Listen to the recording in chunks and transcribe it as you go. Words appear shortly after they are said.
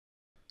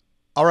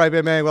All right,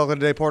 big man. Welcome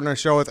to the Portnoy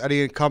Show with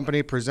Eddie and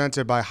Company,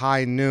 presented by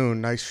High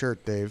Noon. Nice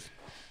shirt, Dave.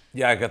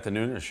 Yeah, I got the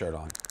Nooner shirt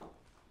on.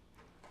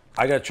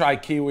 I got to try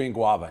kiwi and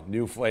guava.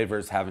 New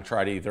flavors. Haven't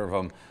tried either of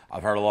them.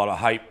 I've heard a lot of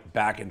hype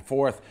back and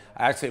forth.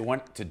 I actually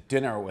went to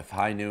dinner with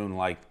High Noon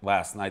like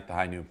last night, the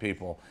High Noon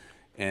people,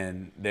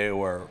 and they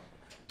were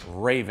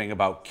raving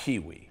about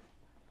kiwi.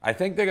 I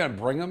think they're going to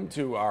bring them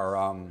to our,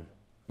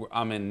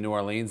 I'm in New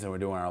Orleans and we're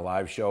doing our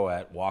live show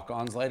at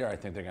Walk-Ons later. I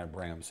think they're going to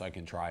bring them so I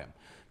can try them.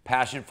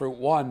 Passion fruit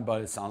won,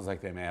 but it sounds like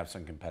they may have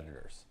some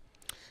competitors.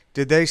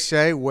 Did they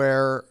say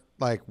where,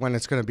 like, when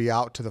it's going to be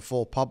out to the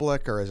full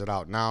public, or is it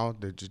out now?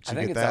 Did you I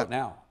think get it's that? out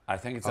now. I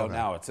think it's out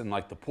now. It's in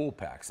like the pool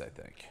packs, I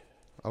think.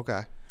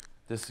 Okay.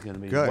 This is going to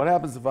be Good. What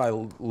happens if I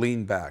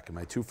lean back? Am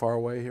I too far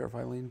away here if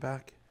I lean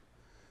back?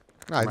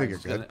 No, I think you're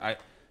good. I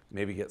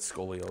maybe get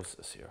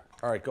scoliosis here.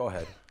 All right, go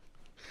ahead.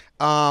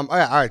 All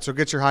right. So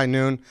get your High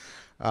Noon.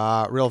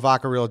 Real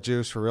vodka, real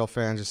juice for real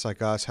fans just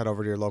like us. Head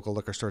over to your local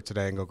liquor store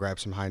today and go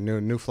grab some High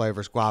Noon. New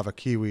flavors, guava,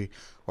 kiwi,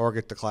 or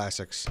get the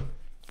classics.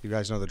 You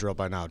guys know the drill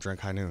by now. Drink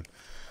High Noon.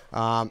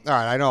 All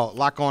right, I know a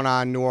lot going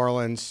on in New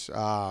Orleans.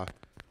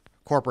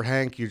 Corporate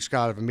Hank, you just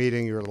got out of a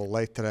meeting. You were a little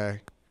late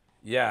today.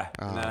 Yeah,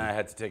 and then I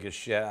had to take a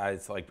shit.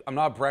 I'm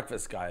not a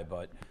breakfast guy,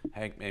 but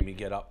Hank made me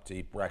get up to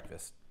eat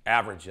breakfast.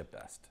 Average at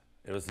best.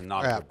 It was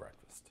not a good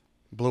breakfast.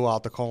 Blew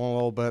out the colon a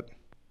little bit.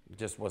 It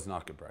just was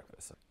not good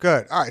breakfast.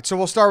 Good. All right, so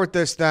we'll start with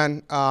this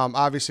then.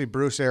 Obviously,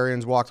 Bruce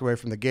Arians walked away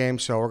from the game,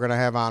 so we're going to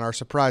have on our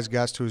surprise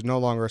guest, who's no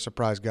longer a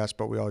surprise guest,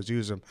 but we always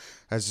use him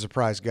as a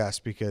surprise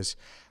guest because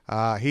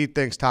he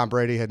thinks Tom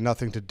Brady had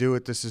nothing to do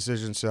with this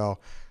decision, so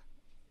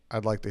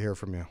I'd like to hear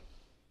from you.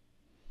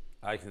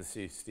 I can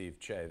see Steve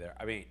Cheah there.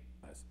 I mean,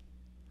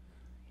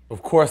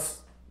 of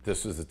course,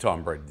 this was a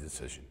Tom Brady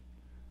decision.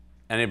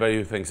 Anybody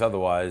who thinks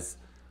otherwise,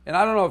 and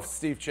I don't know if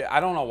Steve Cheah,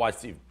 I don't know why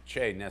Steve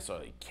Cheah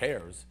necessarily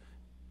cares,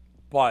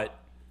 but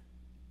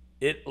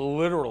it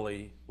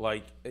literally,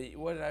 like,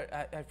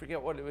 I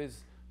forget what it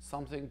was,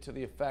 something to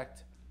the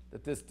effect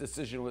that this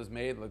decision was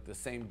made like the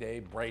same day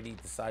Brady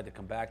decided to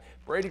come back.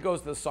 Brady goes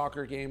to the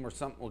soccer game or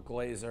something with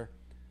Glazer.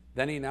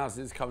 Then he announces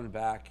he's coming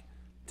back.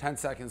 10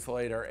 seconds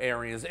later,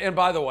 Arians, and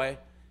by the way,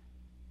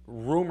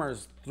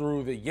 rumors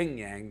through the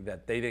yin-yang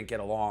that they didn't get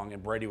along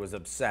and Brady was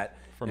upset.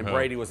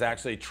 Brady was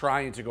actually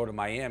trying to go to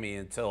Miami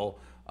until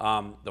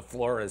the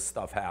Flores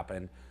stuff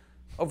happened.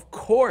 Of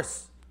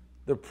course,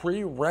 the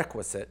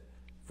prerequisite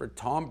for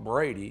Tom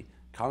Brady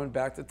coming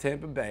back to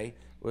Tampa Bay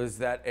was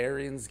that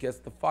Arians gets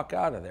the fuck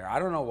out of there. I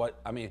don't know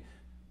what, I mean,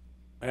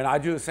 and I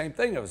do the same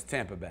thing if it was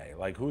Tampa Bay.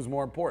 Like, who's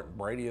more important,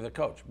 Brady or the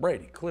coach?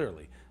 Brady,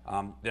 clearly.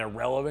 They're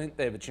relevant.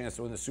 They have a chance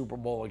to win the Super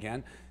Bowl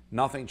again.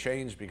 Nothing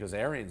changed because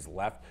Arians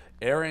left.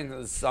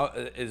 Arians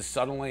is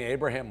suddenly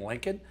Abraham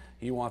Lincoln.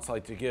 He wants,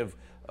 like, to give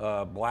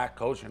a black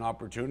coach an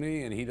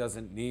opportunity, and he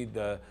doesn't need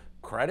the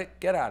credit.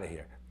 Get out of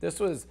here.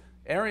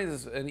 Arians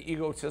is an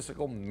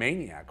egotistical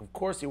maniac. Of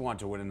course he wanted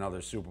to win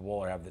another Super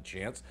Bowl or have the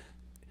chance.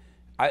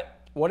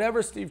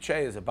 Whatever Steve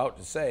Cheah is about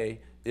to say,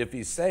 if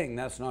he's saying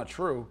that's not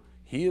true,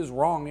 he is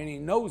wrong and he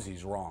knows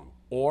he's wrong.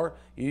 Or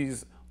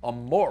he's a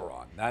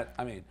moron.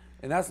 And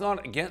that's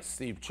not against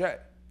Steve Cheah.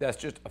 That's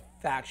just a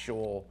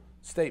factual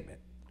statement.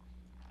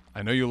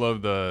 I know you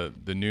love the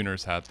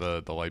Nooners hat,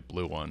 the light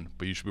blue one,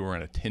 but you should be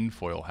wearing a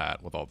tinfoil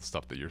hat with all the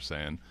stuff that you're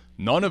saying.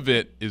 None of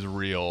it is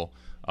real.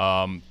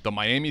 The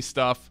Miami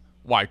stuff,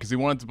 why? Because he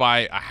wanted to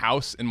buy a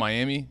house in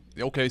Miami?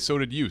 Okay, so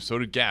did you. So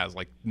did Gaz.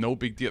 Like, no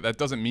big deal. That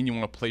doesn't mean you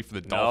want to play for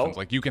the Dolphins.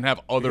 Like, you can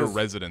have other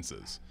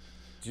residences.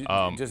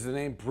 Does the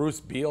name Bruce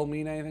Beal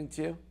mean anything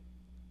to you?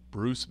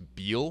 Bruce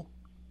Beal?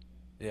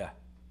 Yeah.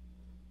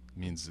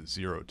 Means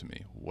zero to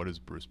me. What is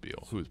Bruce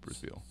Beal? Who is Bruce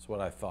Beal? That's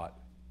what I thought.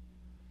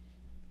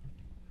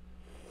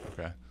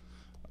 Okay.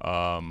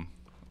 Are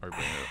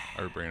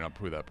we bringing up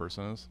who that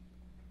person is?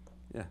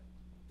 Yeah.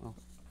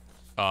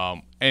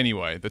 Well.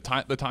 Anyway, the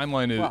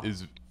timeline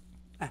is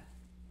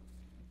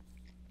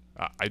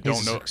I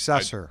don't know.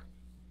 Successor.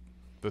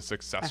 The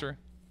successor?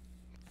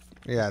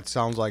 Yeah, it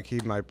sounds like he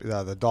might be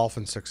the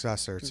Dolphin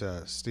successor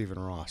to Stephen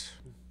Ross.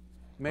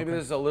 Maybe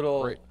there's a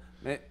little,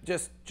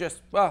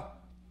 well,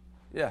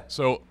 yeah.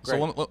 So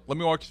let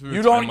me walk you through.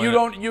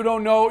 You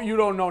don't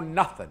know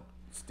nothing,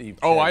 Steve.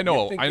 Oh, Cheah. I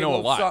know a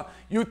lot.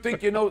 You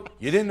think you know?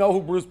 You didn't know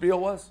who Bruce Beal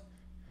was?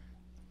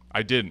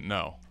 I didn't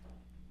know.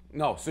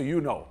 No, so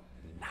you know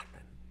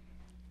nothing.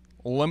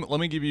 Well, let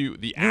me give you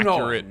the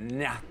accurate. You know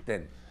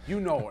nothing. You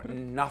know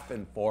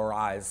nothing. Four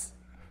eyes.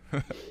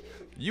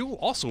 You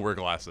also wear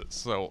glasses,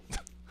 so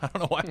I don't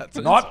know why that's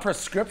not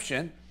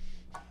prescription.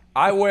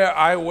 I wear.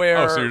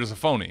 Oh, so you're just a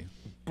phony.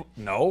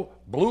 No,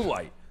 blue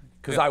light.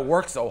 Because I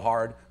work so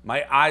hard,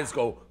 my eyes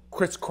go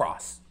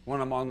crisscross when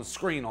I'm on the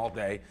screen all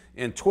day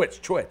and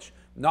twitch.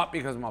 Not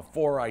because I'm a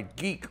four-eyed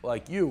geek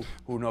like you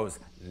who knows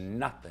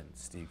nothing,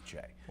 Steve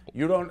Cheah.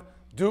 You don't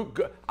do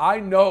good.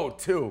 I know,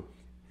 too.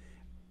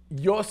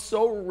 You're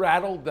so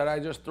rattled that I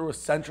just threw a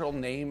central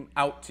name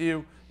out to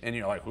you, and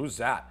you're like, who's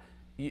that?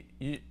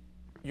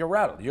 you're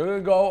rattled. You're going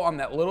to go on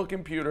that little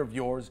computer of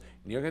yours,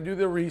 and you're going to do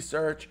the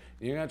research,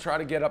 and you're going to try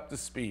to get up to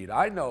speed.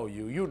 I know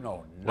you. You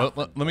know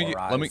nothing. Let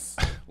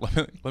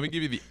me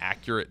give you the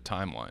accurate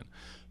timeline.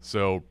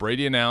 So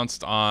Brady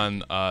announced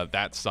on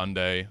that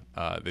Sunday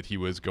that he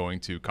was going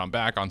to come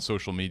back on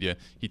social media.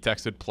 He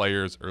texted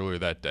players earlier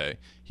that day.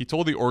 He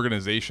told the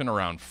organization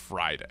around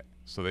Friday.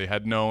 So they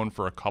had known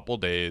for a couple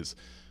days.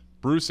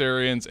 Bruce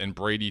Arians and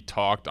Brady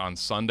talked on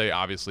Sunday,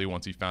 obviously,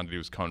 once he found that he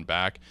was coming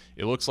back.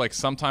 It looks like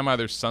sometime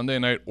either Sunday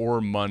night or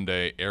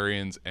Monday,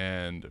 Arians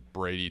and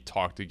Brady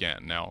talked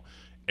again. Now,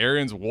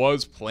 Arians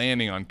was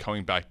planning on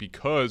coming back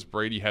because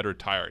Brady had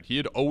retired.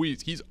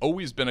 He's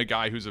always been a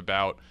guy who's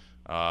about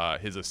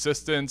his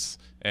assistants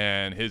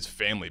and his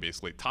family,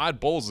 basically. Todd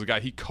Bowles is a guy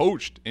he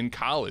coached in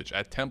college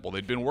at Temple.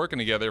 They'd been working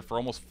together for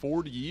almost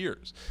 40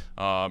 years,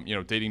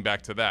 dating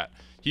back to that.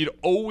 He'd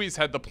always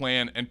had the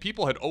plan, and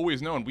people had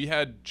always known. We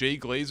had Jay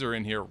Glazer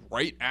in here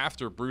right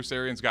after Bruce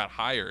Arians got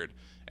hired,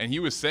 and he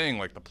was saying,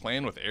 like, the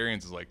plan with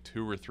Arians is like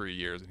 2 or 3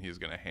 years, and he's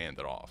going to hand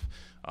it off.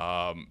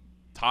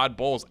 Todd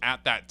Bowles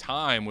at that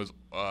time was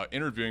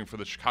interviewing for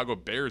the Chicago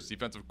Bears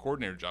defensive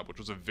coordinator job, which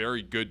was a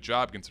very good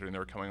job considering they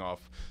were coming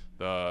off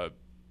the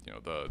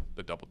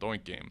double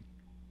doink game,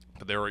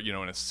 but they were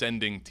an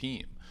ascending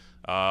team.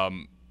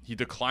 He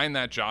declined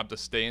that job to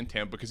stay in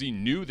Tampa because he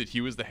knew that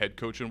he was the head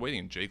coach in waiting,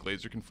 and Jay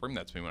Glazer confirmed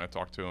that to me when I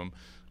talked to him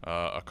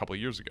a couple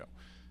of years ago.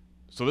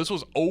 So this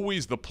was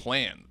always the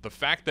plan. The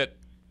fact that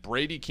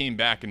Brady came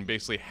back and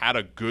basically had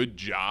a good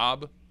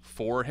job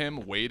for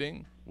him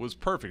waiting was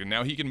perfect, and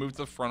now he can move to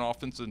the front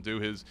office and do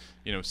his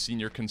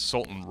senior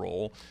consultant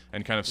role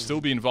and kind of still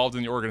be involved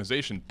in the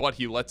organization, but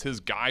he lets his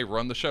guy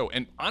run the show.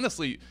 And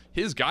honestly,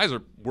 his guys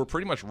were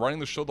pretty much running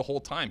the show the whole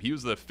time. He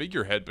was the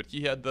figurehead, but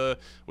he had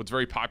what's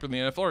very popular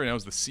in the NFL right now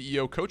is the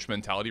CEO coach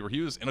mentality, where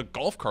he was in a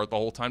golf cart the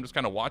whole time just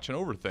kind of watching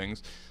over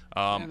things.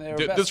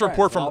 This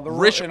report from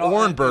Rich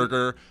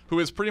Orenberger, who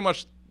is pretty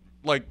much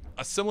like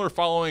a similar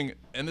following,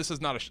 and this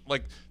is not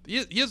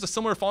he has a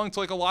similar following to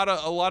like a lot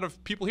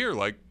of people here.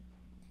 Like,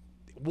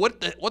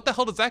 what the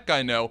hell does that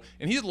guy know?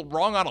 And he's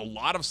wrong on a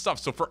lot of stuff.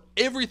 So for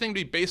everything to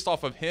be based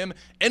off of him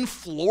and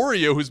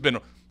Florio,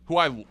 who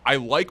I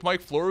like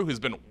Mike Florio, who's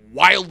been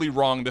wildly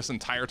wrong this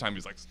entire time.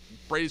 He's like,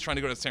 Brady's trying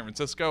to go to San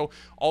Francisco,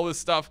 all this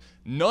stuff.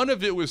 None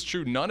of it was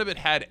true. None of it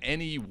had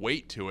any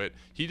weight to it.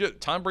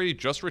 Tom Brady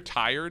just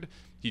retired.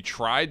 He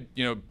tried,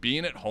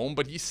 being at home,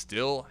 but he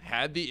still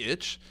had the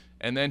itch.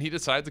 And then he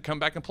decided to come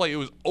back and play. It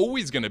was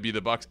always going to be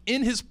the Bucs.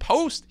 In his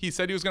post, he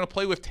said he was going to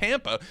play with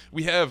Tampa.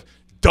 We have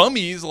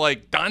dummies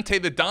like Dante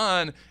the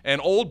Don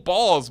and old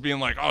balls being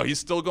like, oh, he's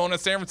still going to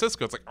San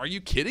Francisco. It's like, are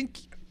you kidding?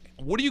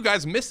 What are you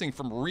guys missing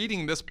from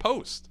reading this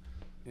post?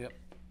 Yep.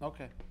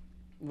 Okay.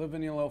 Live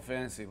in your little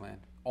fantasy land.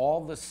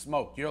 All the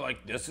smoke. You're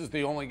like, this is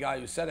the only guy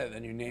who said it.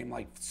 Then you name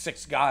like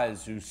 6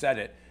 guys who said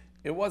it.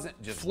 It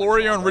wasn't just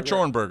Florio and Rich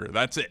Orenberger.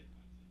 That's it.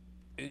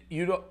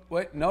 You don't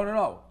wait.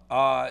 No.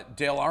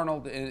 Dale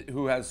Arnold,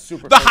 who has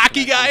super. The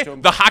hockey guy.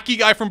 The hockey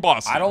guy from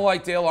Boston. I don't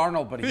like Dale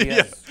Arnold, but he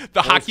has.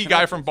 The hockey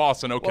guy from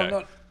Boston. Okay.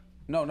 Well,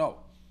 no.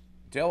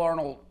 Dale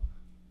Arnold.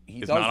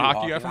 He is does not a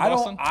hockey guy from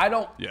Boston. I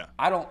don't. Yeah.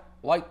 I don't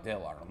like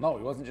Dale Arnold. No,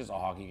 he wasn't just a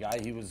hockey guy.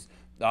 He was.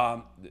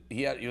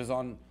 He was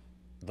on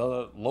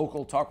the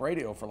local talk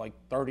radio for like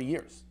 30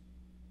 years.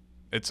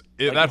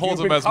 That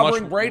holds up as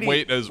much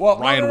weight as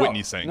Ryan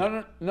Whitney saying.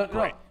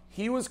 No.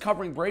 He was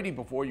covering Brady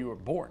before you were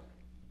born.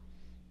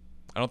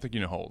 I don't think you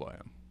know how old I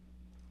am.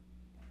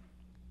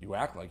 You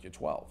act like you're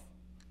 12.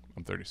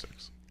 I'm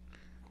 36.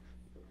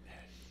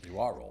 You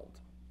are old.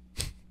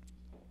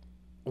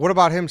 What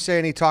about him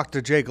saying he talked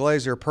to Jay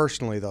Glazer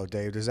personally, though,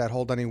 Dave? Does that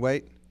hold any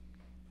weight?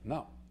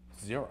 No,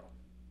 0.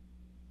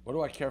 What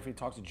do I care if he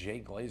talks to Jay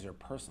Glazer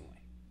personally?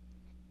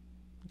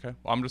 Okay.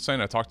 Well, I'm just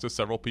saying I talked to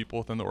several people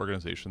within the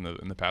organization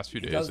in the past few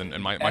days,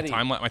 and my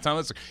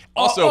timeline.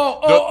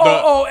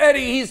 Also,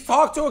 Eddie, he's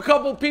talked to a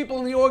couple people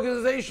in the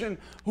organization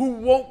who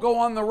won't go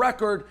on the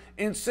record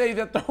and say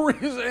that the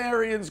reason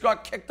Arians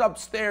got kicked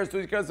upstairs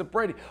was because of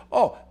Brady.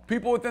 Oh,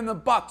 people within the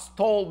Bucs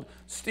told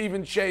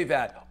Stephen Cheah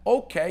that.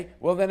 Okay,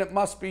 well then it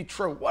must be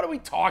true. What are we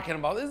talking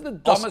about? This is the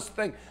dumbest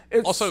thing.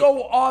 It's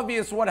so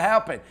obvious what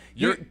happened.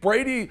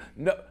 Brady,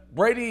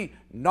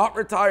 not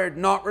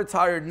retired.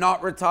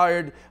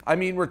 I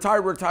mean,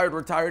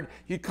 retired.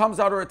 He comes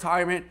out of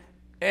retirement.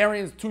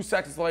 Arians 2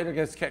 seconds later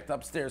gets kicked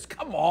upstairs.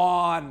 Come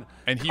on.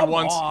 And he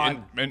wants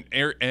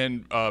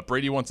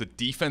Brady wants a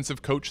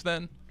defensive coach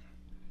then,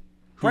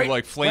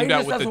 who flamed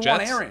out with the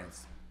Jets. Want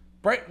Arians.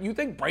 You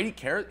think Brady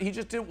cares? He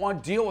just didn't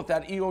want to deal with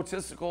that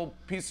egotistical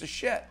piece of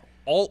shit.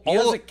 All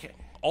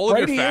of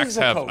your facts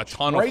have a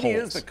ton of holes. Brady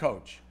is the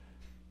coach.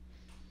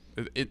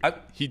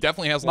 He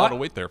definitely has a lot of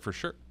weight there for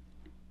sure.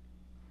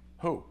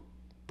 Who?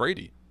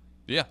 Brady.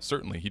 Yeah,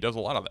 certainly. He does a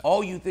lot of that.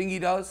 Oh, you think he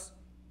does?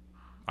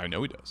 I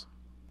know he does.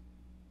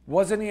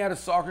 Wasn't he at a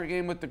soccer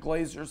game with the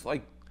Glazers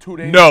like 2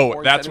 days No,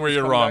 before? that's where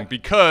you're wrong.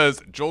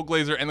 Because Joel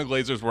Glazer and the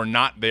Glazers were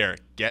not there.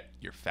 Get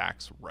your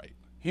facts right.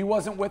 He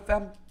wasn't with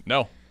them?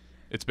 No.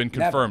 It's been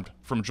confirmed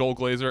from Joel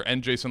Glazer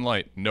and Jason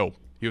Light. No,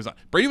 he was not.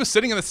 Brady was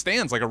sitting in the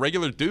stands like a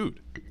regular dude.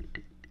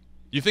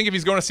 You think if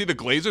he's going to see the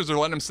Glazers, they're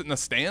letting him sit in the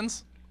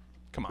stands?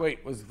 Come on.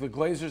 Wait, was the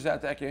Glazers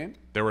at that game?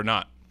 They were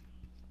not.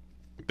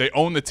 They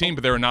own the team,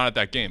 but they were not at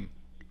that game.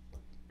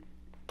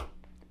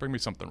 Bring me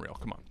something real.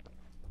 Come on.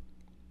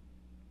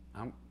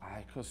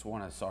 I could have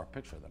sworn I saw a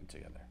picture of them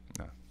together.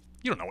 No.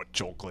 You don't know what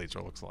Joel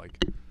Glazer looks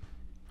like.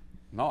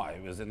 No,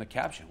 it was in the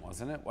caption,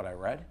 wasn't it? What I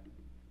read.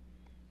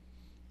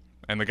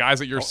 And the guys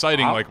that you're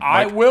citing,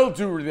 I will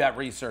do that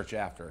research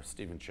after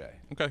Stephen Cheah.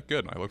 Okay,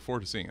 good. I look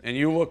forward to seeing it. And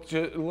you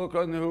look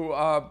on who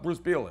Bruce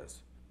Beal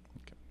is.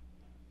 Okay.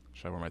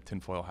 Should I wear my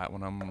tinfoil hat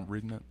when I'm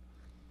reading it?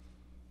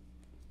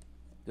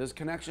 This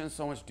connection is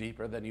so much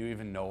deeper than you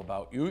even know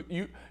about.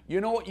 You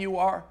know what you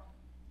are?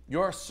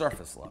 You're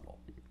surface level.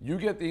 You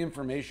get the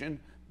information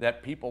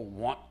that people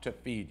want to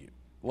feed you.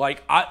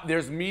 Like,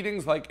 there's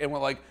meetings and we're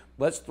like,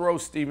 let's throw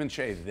Stephen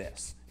Cheah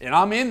this. And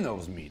I'm in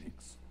those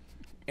meetings.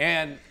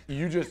 And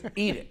you just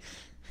eat it.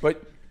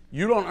 But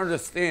you don't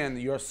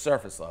understand your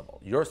surface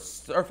level. Your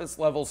surface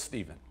level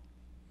Stephen.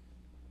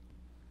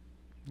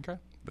 Okay.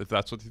 If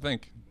that's what you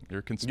think.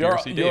 You're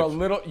conspiracy Dave.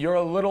 You're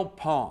a little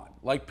pawn.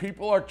 Like,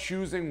 people are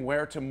choosing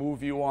where to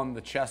move you on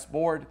the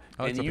chessboard,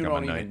 and you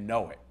don't even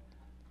know it.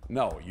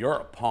 No, you're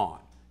a pawn.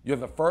 You're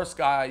the first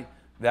guy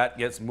that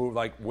gets moved.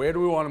 Like, where do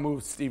we want to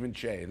move Stephen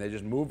Cheah? And they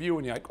just move you,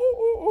 and you're like, ooh,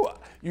 ooh, ooh.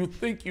 You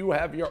think you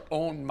have your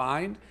own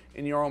mind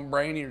in your own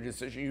brain and your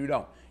decision. You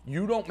don't.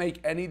 You don't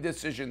make any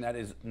decision that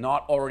is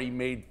not already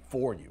made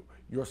for you.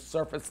 You're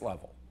surface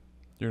level.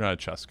 You're not a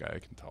chess guy, I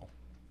can tell.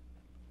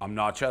 I'm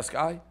not a chess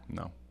guy?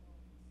 No.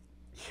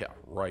 Yeah,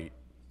 right.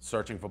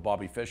 Searching for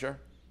Bobby Fischer?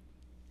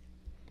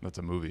 That's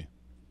a movie.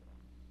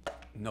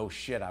 No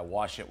shit. I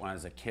watched it when I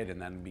was a kid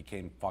and then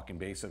became fucking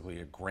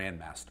basically a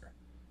grandmaster.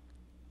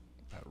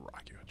 I'd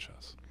rock you at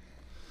chess.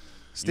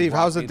 Steve,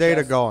 how's the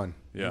data going?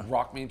 Yeah. You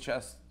rock me in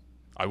chess?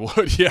 I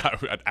would, yeah.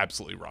 I'd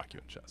absolutely rock you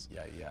in chess.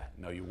 Yeah.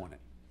 No, you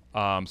wouldn't.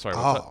 Sorry, what's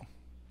that?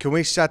 Can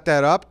we set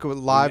that up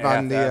live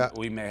on the?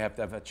 We may have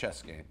to have a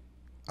chess game.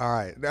 All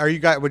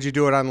right. Would you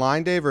do it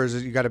online, Dave, or is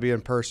it you got to be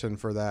in person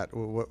for that?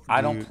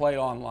 I don't play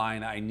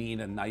online. I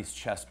need a nice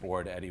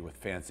chessboard, Eddie, with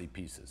fancy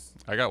pieces.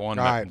 I got one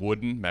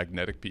wooden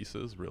magnetic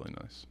pieces, really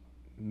nice.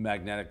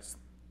 Magnetic's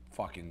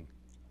fucking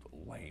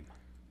lame.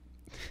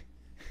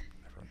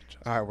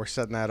 All right, we're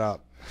setting that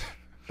up.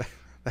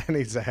 That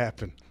needs to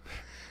happen.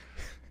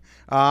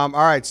 All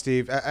right,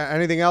 Steve.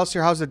 Anything else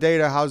here? How's the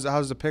data? How's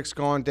the picks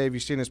going, Dave?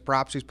 You seen his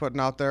props he's putting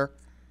out there?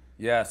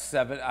 Yeah,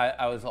 7.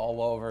 I was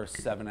all over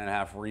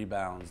 7.5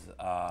 rebounds.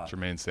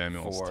 Jermaine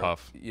Samuel's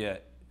tough. Yeah,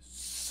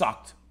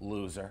 sucked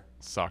loser.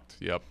 Sucked.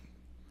 Yep.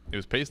 He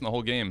was pacing the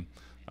whole game.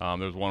 There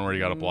was one where he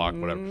got a block,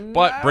 whatever.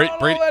 But I don't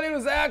know that he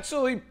was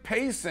actually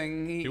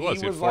pacing. He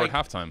was. He had 4 at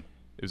halftime.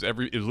 It was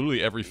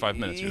literally every 5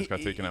 minutes he just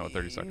got taken out with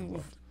 30 seconds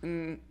left.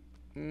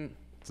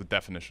 It's the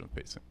definition of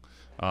pacing.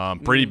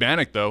 Brady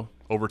Bannock, though,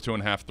 over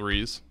 2.5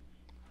 threes.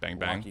 Bang,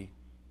 bang. Lucky.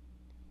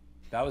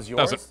 That was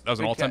yours? That was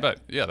an all-time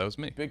bet. Yeah, that was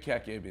me. Big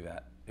Cat gave me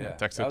that. Yeah,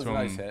 texted that was to him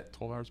a nice hit.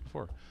 12 hours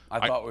before.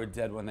 I thought we were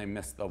dead when they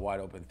missed the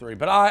wide-open 3.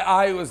 But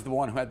I was the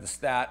one who had the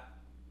stat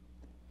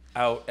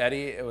out,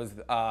 Eddie. It was,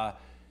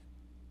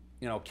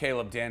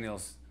 Caleb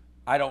Daniels.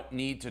 I don't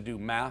need to do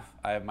math.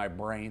 I have my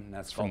brain.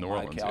 That's from called New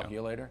my Orleans,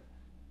 calculator.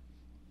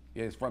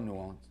 Yeah, he's from New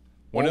Orleans.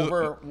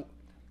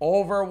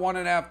 Over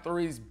 1.5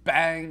 threes,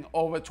 bang,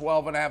 over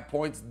 12.5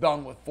 points,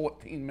 done with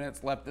 14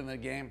 minutes left in the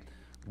game.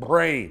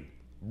 Brain.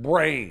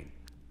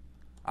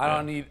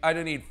 I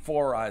didn't need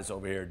 4 eyes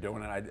over here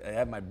doing it. I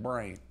had my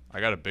brain. I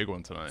got a big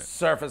one tonight.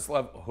 Surface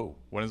level. Who?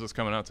 When is this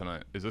coming out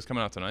tonight? Is this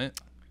coming out tonight?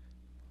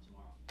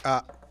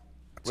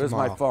 Where's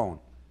my phone?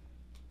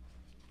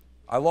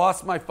 I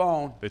lost my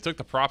phone. They took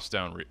the props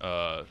down.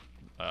 I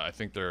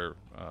think they're.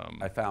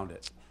 I found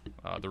it.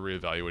 They're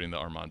reevaluating the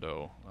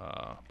Armando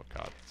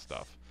Bacot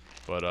stuff.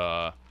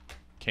 But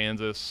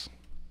Kansas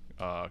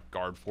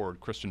guard forward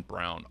Christian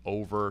Brown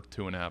over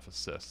 2.5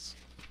 assists.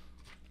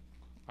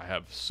 I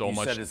have so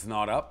much. You said it's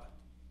not up?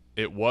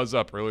 It was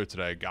up earlier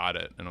today. I got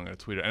it, and I'm going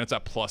to tweet it. And it's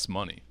at plus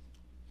money,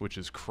 which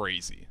is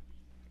crazy.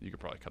 You could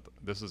probably cut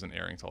this isn't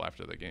airing until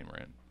after the game,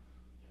 right?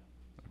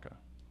 Okay.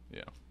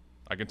 Yeah.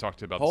 I can talk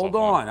to you about this. Hold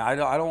on. I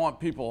don't want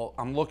people.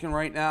 I'm looking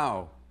right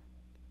now.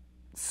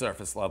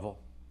 Surface level.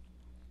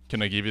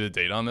 Can I give you the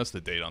date on this? The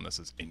date on this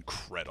is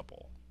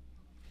incredible.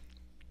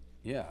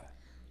 Yeah.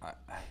 It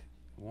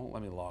won't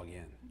let me log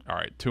in. All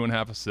right.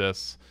 2.5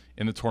 assists.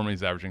 In the tournament,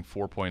 he's averaging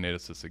 4.8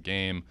 assists a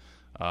game.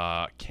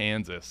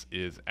 Kansas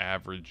is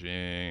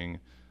averaging,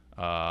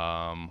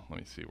 let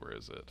me see, where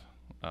is it?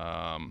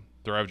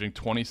 They're averaging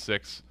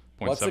 26.75.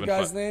 What's the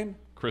guy's name?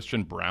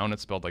 Christian Brown.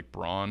 It's spelled like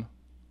Braun,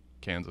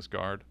 Kansas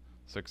guard.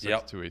 6'6",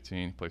 Yep.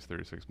 218. Plays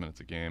 36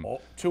 minutes a game.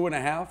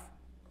 2.5?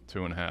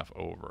 2.5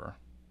 over.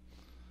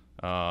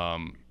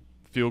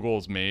 Field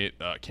goals made.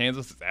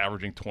 Kansas is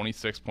averaging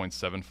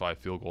 26.75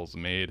 field goals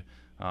made,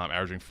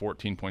 averaging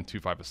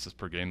 14.25 assists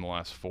per game the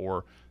last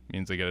 4.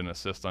 Means they get an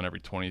assist on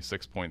every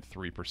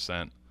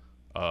 26.3%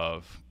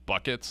 of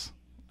buckets.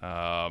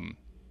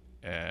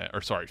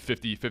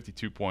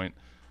 52.5%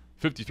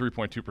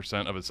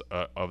 53.2% of his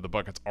of the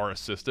buckets are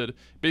assisted.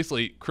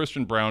 Basically,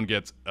 Christian Braun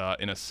gets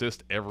an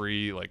assist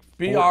every like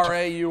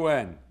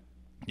Braun.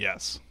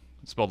 Yes,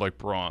 it's spelled like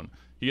Braun.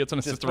 He gets an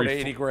assist Just put every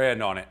 80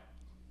 grand on it.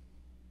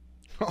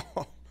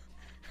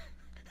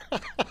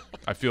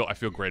 I feel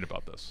great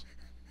about this.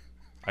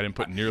 I didn't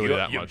put nearly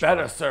that much. You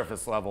better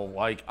surface level.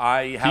 Like,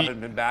 I haven't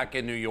been back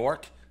in New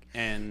York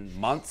in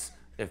months.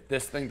 If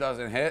this thing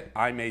doesn't hit,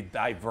 I may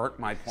divert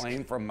my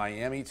plane from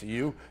Miami to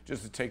you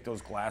just to take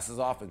those glasses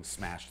off and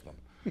smash them.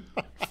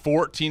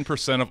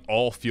 14% of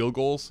all field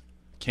goals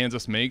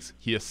Kansas makes,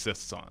 he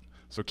assists on.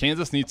 So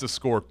Kansas needs to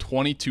score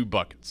 22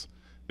 buckets.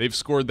 They've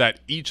scored that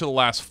each of the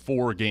last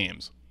 4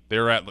 games.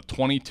 They're at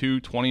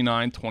 22,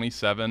 29,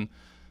 27,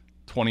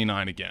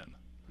 29 again.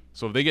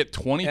 So if they get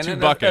 22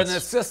 buckets. An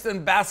assist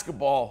in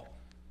basketball,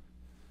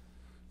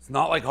 it's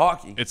not like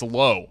hockey. It's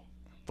low.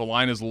 The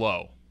line is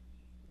low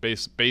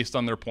based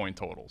on their point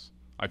totals.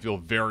 I feel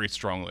very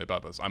strongly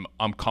about this.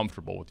 I'm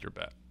comfortable with your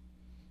bet.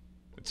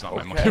 It's not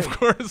my money, of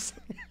course.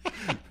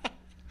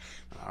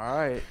 All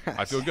right.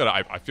 I feel good.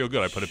 I feel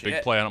good. I put a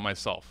big play on it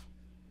myself.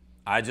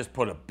 I just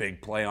put a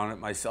big play on it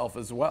myself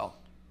as well.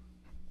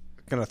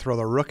 Gonna throw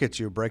the rook at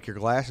you, break your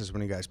glasses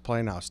when you guys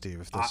play now, Steve.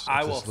 If this,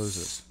 I if will this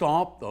loses.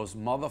 stomp those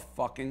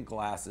motherfucking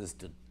glasses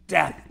to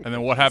death. And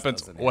then what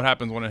happens? What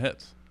happens when it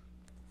hits?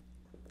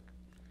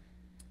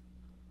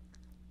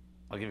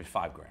 I'll give you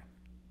 $5 grand.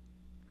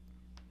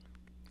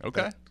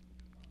 Okay.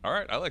 All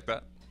right. I like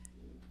that.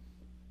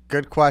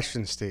 Good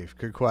question, Steve.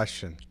 Good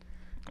question.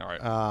 All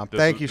right.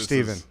 Thank you, this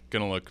Steven. Is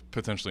going to look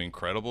potentially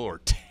incredible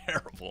or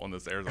terrible when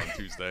this airs on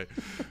Tuesday.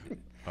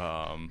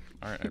 All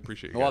right. I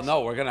appreciate you guys. Well,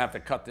 no, we're going to have to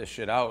cut this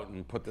shit out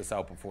and put this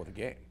out before the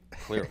game,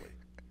 clearly.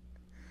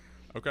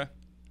 Okay.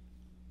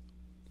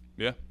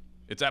 Yeah.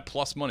 It's at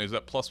plus money. Is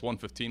that plus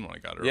 115 when I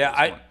got it?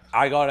 Yeah,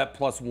 I got it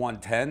plus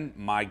 110.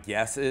 My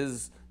guess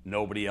is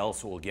nobody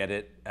else will get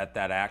it at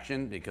that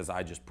action because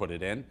I just put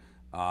it in.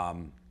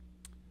 I'm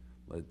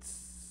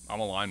a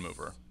line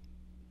mover.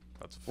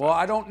 That's a fact. Well,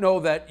 I don't know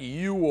that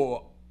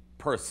you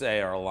per se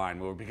are a line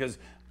mover because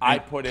I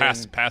put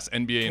past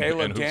in NBA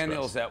Caleb and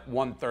Daniels at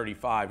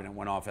 135 and it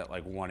went off at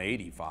like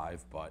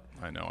 185. But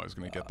I know I was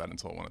going to get that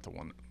until it went to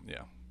 1.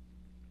 Yeah.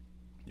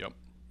 Yep.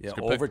 Yeah,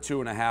 over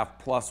 2.5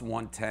 plus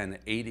 110,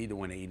 80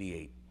 to an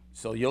 88.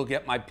 So you'll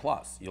get my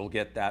plus. You'll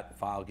get that.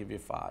 I'll give you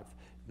 5,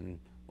 and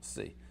we'll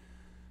see.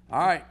 All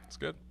right. That's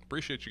good.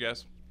 Appreciate you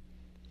guys.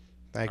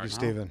 Thank you,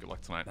 Steven. Good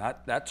luck tonight.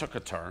 That took a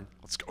turn.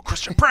 Let's go,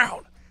 Christian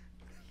Braun.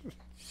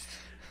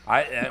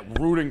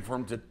 Rooting for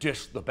him to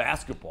dish the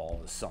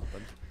basketball is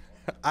something.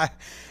 I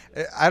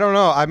don't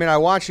know. I mean, I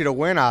want you to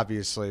win,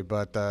 obviously,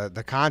 but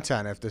the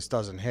content, if this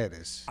doesn't hit,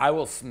 is. I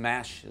will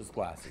smash his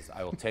glasses.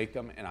 I will take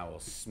them and I will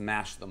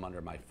smash them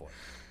under my foot.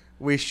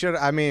 We should.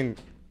 I mean,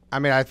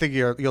 I think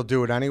you'll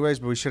do it anyways,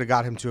 but we should have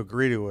got him to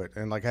agree to it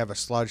and like have a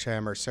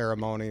sledgehammer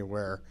ceremony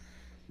where.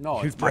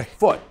 No, it's my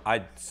foot.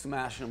 I'd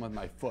smash him with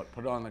my foot,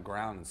 put it on the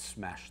ground, and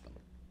smash them.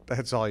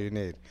 That's all you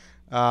need.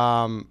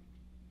 All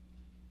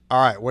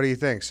right, what do you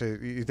think? So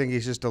you think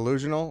he's just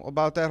delusional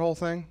about that whole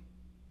thing?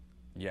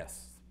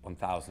 Yes,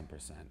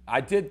 1,000%. I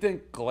did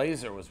think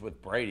Glazer was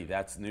with Brady.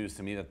 That's news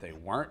to me that they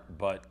weren't,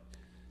 but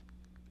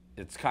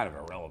it's kind of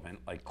irrelevant.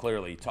 Like,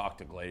 clearly, he talked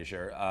to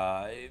Glazer.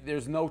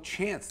 There's no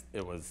chance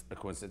it was a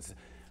coincidence.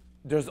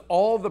 There's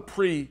all the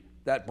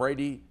that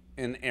Brady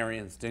and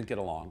Arians didn't get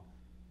along.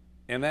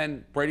 And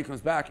then Brady comes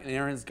back and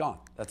Arians gone.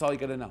 That's all you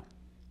got to know.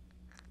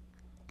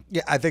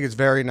 Yeah, I think it's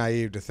very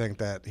naive to think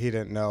that he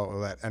didn't know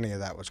that any of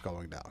that was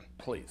going down.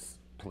 Please.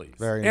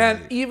 Very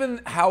naive. And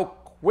even how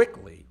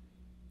quickly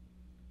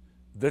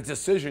the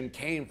decision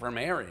came from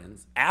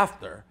Arians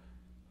after,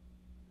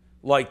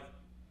 like,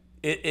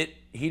 he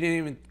didn't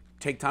even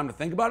take time to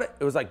think about it.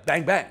 It was like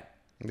bang, bang.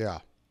 Yeah.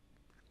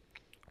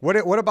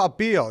 What about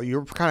Beal? You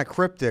were kind of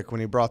cryptic when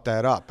he brought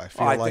that up.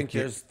 I think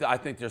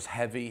there's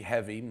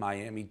heavy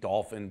Miami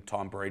Dolphin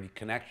Tom Brady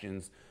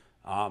connections.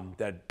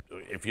 That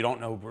if you don't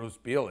know who Bruce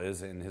Beal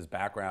is and his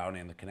background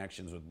and the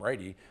connections with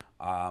Brady,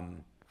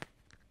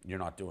 you're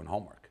not doing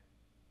homework.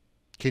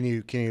 Can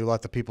you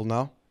let the people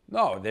know?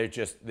 No,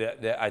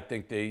 I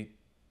think they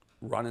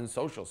run in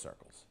social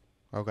circles.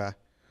 Okay.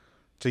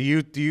 So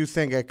do you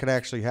think it could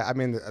actually? I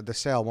mean, the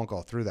sale won't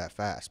go through that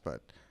fast,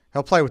 but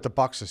he'll play with the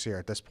Bucks this year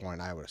at this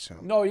point, I would assume.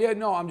 No,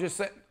 I'm just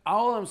saying.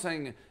 All I'm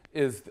saying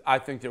is I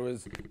think there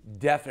was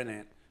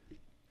definite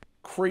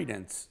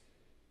credence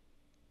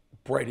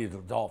Brady to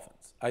the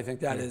Dolphins. I think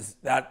that's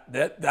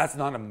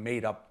not a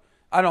made up.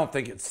 I don't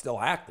think it's still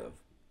active,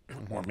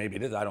 or maybe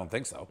it is. I don't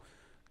think so,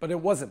 but it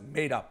wasn't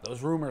made up.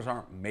 Those rumors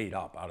aren't made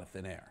up out of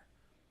thin air.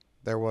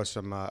 There was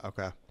some.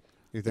 Okay,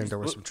 you think there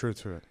was some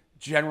truth to it?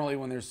 Generally,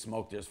 when there's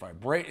smoke, there's fire.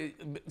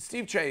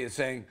 Steve Cheah is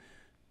saying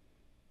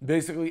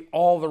basically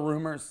all the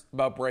rumors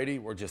about Brady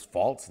were just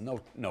false.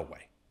 No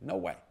way.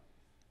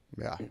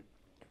 Yeah.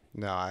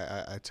 No,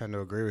 I tend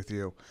to agree with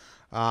you.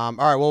 All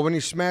right, well, when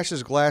you smash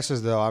his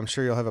glasses, though, I'm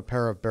sure you'll have a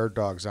pair of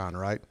Birddogs on,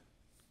 right?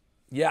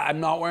 Yeah, I'm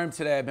not wearing them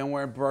today. I've been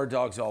wearing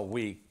Birddogs all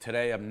week.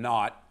 Today, I'm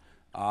not.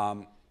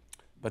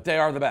 But they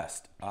are the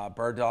best.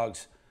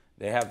 Birddogs,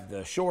 They have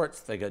the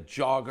shorts. They got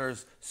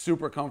joggers,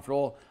 super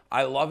comfortable.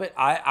 I love it.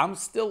 I'm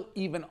still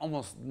even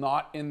almost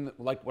not in,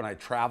 like when I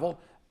travel,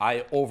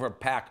 I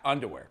overpack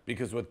underwear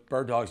because with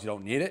Birddogs, you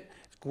don't need it.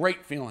 It's a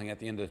great feeling at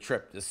the end of the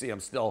trip to see I'm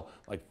still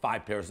like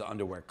 5 pairs of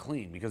underwear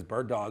clean because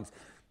Birddogs,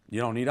 you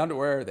don't need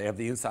underwear. They have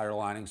the insider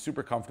lining,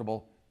 super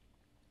comfortable.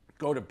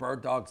 Go to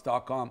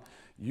birddogs.com,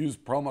 use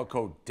promo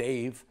code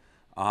Dave.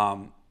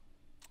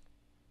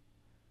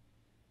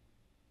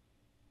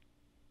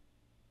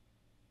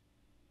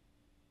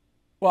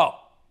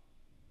 Well,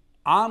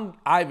 I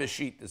have a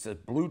sheet that says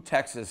Blue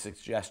Texas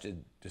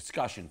suggested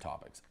discussion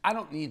topics. I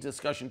don't need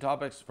discussion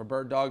topics for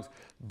Birddogs,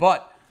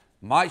 but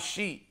my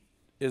sheet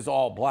is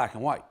all black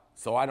and white,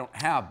 so I don't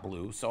have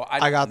blue. So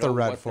I got know the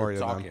red what for they're you.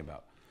 Talking Then.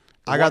 about.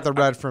 I got the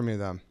red from you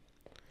then.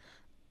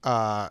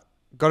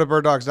 Go to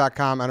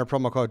birddogs.com, enter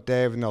promo code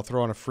Dave, and they'll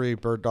throw in a free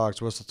Birddogs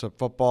whistle tip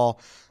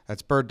football.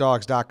 That's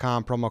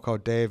birddogs.com, promo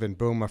code Dave, and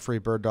boom, a free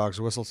Birddogs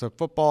whistle tip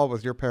football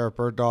with your pair of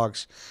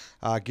Birddogs.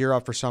 Gear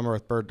up for summer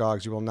with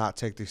Birddogs. You will not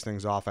take these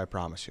things off, I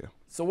promise you.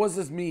 So what does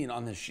this mean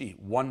on this sheet?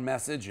 One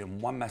message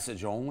and one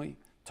message only?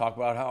 Talk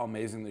about how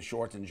amazing the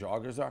shorts and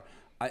joggers are?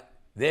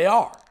 They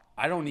are.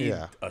 I don't need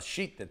a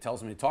sheet that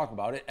tells me to talk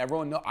about it.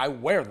 Everyone knows I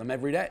wear them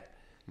every day.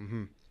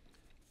 Mm-hmm.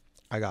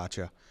 I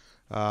gotcha.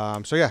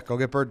 So, yeah, go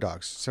get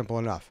Birddogs. Simple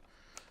enough.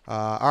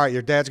 All right,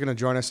 your dad's going to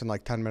join us in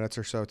like 10 minutes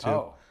or so, too.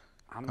 Oh,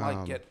 I'm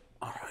like,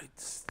 all right,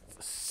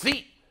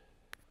 seat.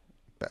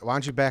 Why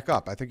don't you back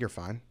up? I think you're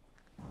fine.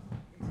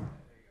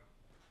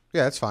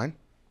 Yeah, it's fine.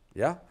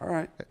 Yeah, all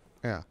right.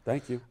 Yeah.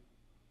 Thank you.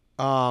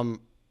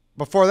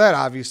 Before that,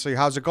 obviously,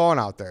 how's it going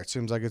out there? It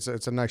seems like it's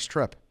a nice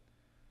trip.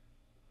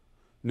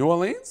 New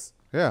Orleans?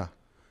 Yeah.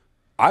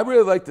 I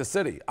really like the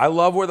city. I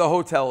love where the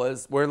hotel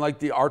is. We're in like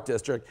the art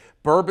district.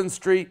 Bourbon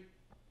Street,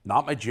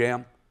 not my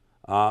jam.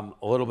 A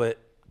little bit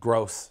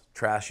gross,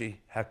 trashy,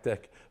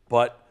 hectic.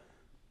 But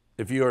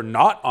if you are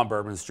not on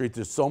Bourbon Street,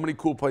 there's so many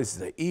cool places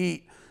to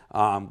eat,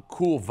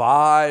 cool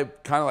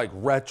vibe, kind of like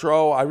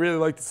retro. I really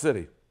like the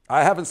city.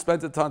 I haven't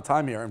spent a ton of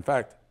time here. In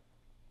fact,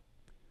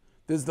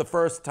 this is the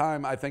first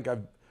time I think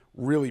I've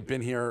really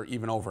been here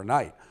even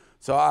overnight.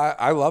 So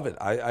I love it.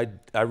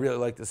 I really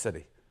like the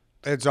city.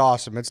 It's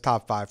awesome. It's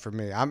top 5 for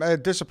me. I'm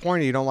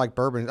disappointed you don't like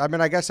bourbon. I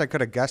mean, I guess I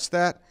could have guessed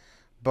that,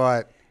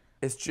 but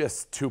it's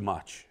just too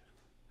much.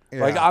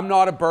 Yeah. Like, I'm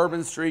not a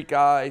Bourbon Street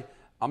guy.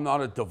 I'm not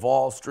a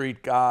Duval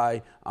Street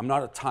guy. I'm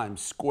not a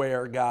Times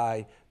Square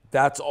guy.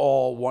 That's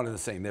all one and the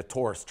same. They're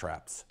tourist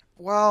traps.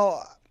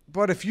 Well,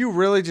 but if you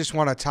really just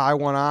want to tie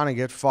one on and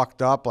get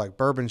fucked up like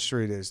Bourbon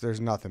Street is, there's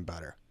nothing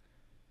better.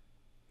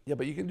 Yeah,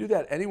 but you can do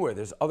that anywhere.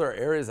 There's other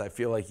areas I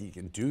feel like you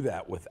can do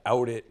that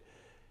without it,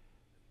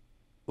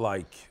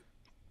 like,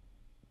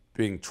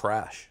 being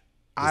trash.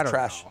 I don't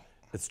trash. know.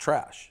 It's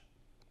trash.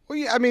 Well,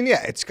 yeah, I mean,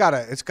 yeah, it's got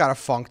a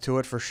funk to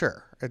it for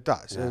sure. It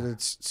does. Yeah.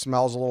 It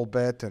smells a little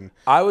bit, and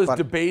I was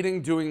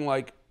debating doing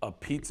like a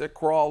pizza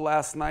crawl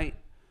last night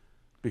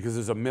because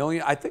there's a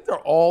million. I think they're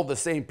all the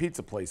same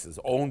pizza places,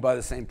 owned by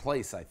the same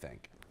place. I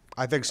think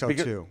so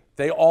because too.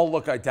 They all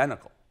look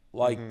identical,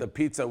 like the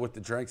pizza with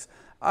the drinks.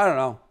 I don't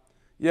know.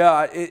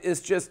 Yeah, it's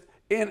just.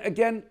 And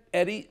again,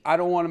 Eddie, I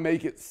don't want to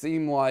make it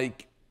seem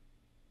like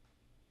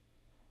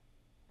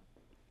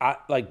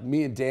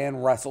me and Dan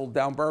wrestled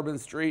down Bourbon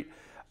Street.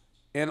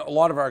 And a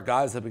lot of our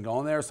guys have been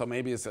going there, so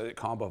maybe it's a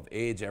combo of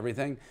age,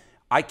 everything.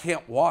 I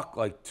can't walk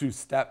like 2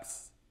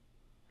 steps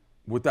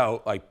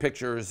without like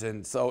pictures,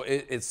 and so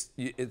it's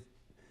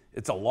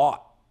a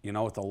lot. You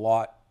know, it's a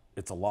lot.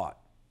 It's a lot.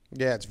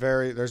 Yeah,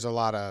 there's a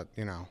lot of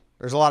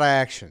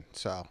action.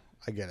 So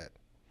I get it.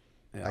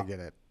 Yeah. I get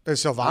it.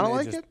 Does Silvana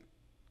like it?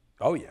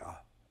 Oh yeah,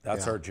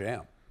 that's her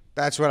jam.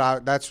 That's what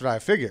I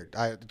figured.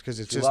 Because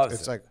it's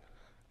loves it. like,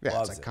 yeah,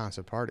 Loves it's like it.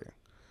 constant partying.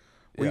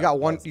 Well,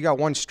 Yeah, you got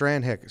one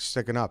strand hick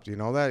sticking up. Do you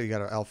know that? You got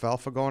an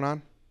alfalfa going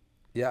on?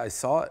 Yeah, I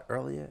saw it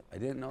earlier. I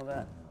didn't know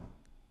that.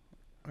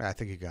 Yeah, I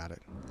think you got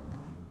it.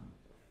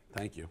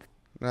 Thank you.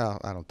 No,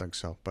 I don't think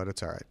so, but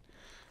it's all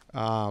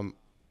right.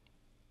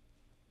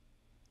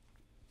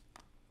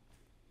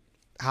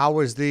 How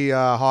was the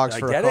Hogs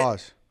for a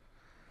Cause?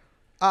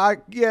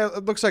 Yeah,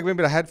 it looks like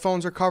maybe the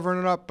headphones are covering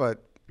it up,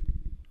 but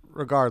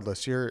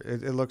regardless,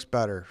 it looks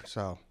better,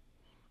 so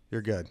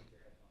you're good.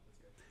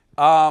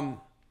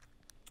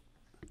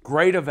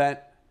 Great event.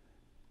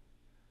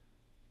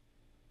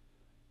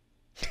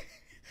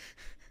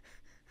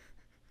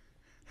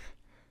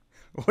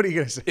 What are you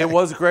gonna say? It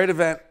was a great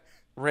event.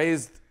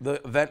 The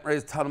event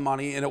raised a ton of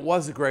money, and it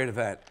was a great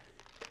event.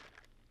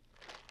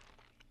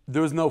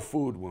 There was no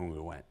food when we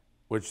went,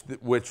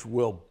 which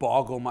will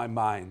boggle my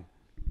mind.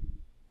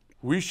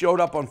 We showed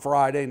up on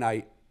Friday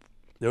night.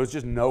 There was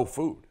just no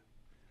food.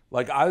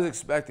 Like, I was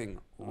expecting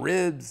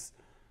ribs,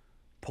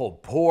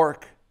 pulled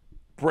pork,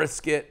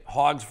 brisket,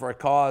 Hogs for a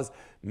Cause.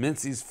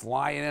 Mincy's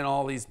flying in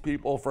all these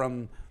people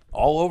from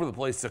all over the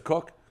place to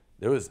cook.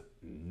 There was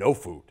no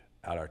food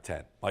at our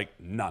tent. Like,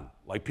 none.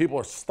 Like, people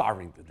are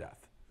starving to death.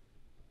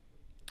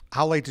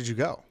 How late did you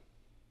go?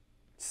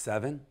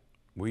 7.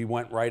 We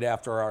went right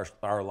after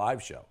our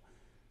live show.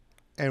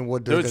 And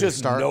There was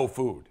just no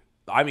food.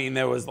 I mean,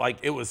 there was like,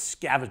 it was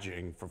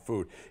scavenging for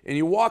food. And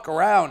you walk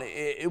around,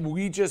 it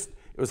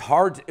was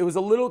hard. It was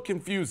a little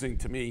confusing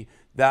to me,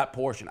 that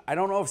portion. I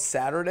don't know if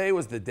Saturday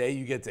was the day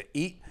you get to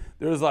eat.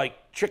 There was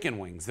like chicken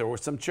wings. There were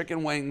some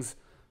chicken wings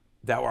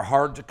that were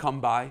hard to come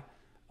by.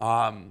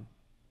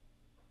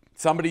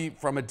 Somebody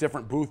from a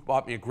different booth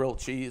bought me a grilled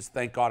cheese.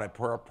 Thank God I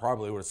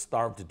probably would have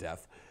starved to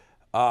death.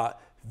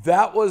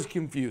 That was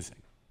confusing.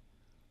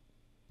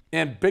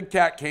 And Big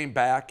Cat came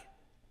back.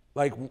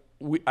 Like,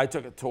 I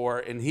took a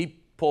tour, and he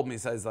pulled me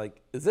aside. He's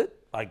like, is it,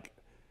 like,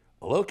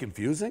 a little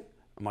confusing?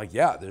 I'm like,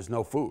 yeah, there's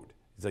no food.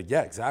 He's like,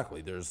 yeah,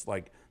 exactly. There's,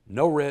 like,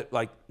 no rib,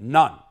 like,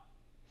 none.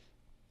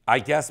 I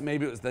guess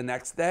maybe it was the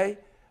next day.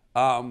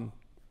 I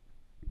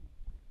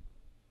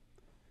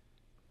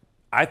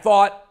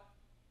thought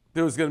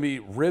there was going to be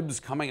ribs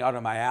coming out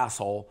of my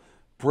asshole,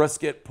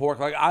 brisket, pork.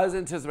 Like, I was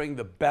anticipating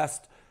the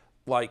best,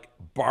 like,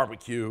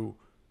 barbecue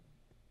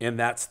and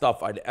that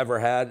stuff I'd ever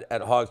had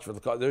at Hogs for the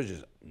Cause. There's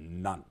just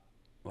none.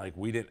 Like,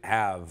 we didn't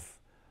have,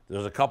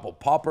 there's a couple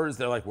poppers.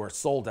 They're like, we're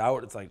sold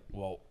out. It's like,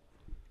 well,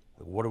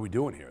 what are we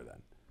doing here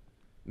then?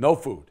 No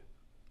food.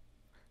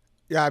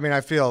 Yeah, I mean, I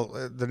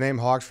feel the name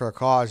Hogs for a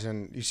Cause,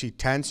 and you see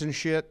tents and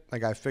shit.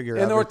 Like, I figure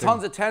And there were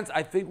tons of tents.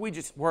 I think we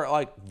just were at,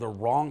 like, the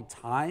wrong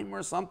time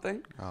or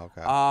something. Oh,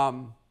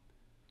 okay.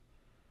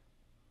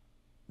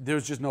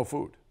 There's just no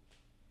food.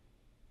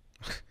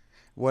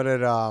 What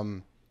did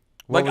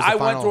Like, I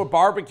went to a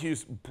barbecue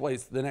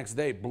place the next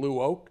day, Blue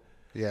Oak.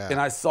 Yeah.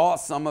 And I saw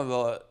some of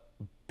the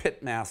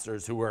pit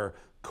masters who were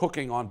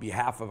cooking on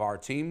behalf of our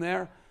team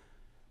there.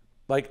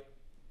 Like,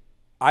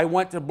 I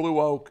went to Blue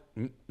Oak.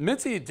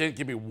 Mincy didn't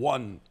give me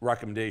one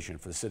recommendation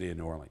for the city of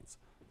New Orleans.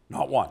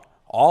 Not one.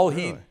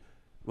 He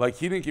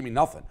didn't give me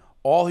nothing.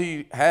 All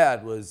he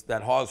had was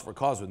that Hogs for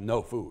Cause with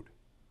no food.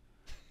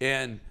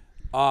 And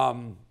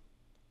I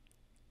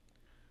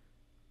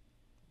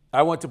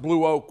went to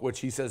Blue Oak, which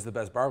he says is the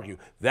best barbecue.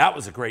 That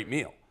was a great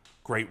meal.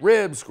 Great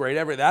ribs, great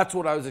everything. That's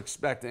what I was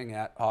expecting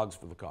at Hogs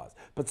for the Cause.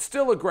 But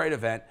still a great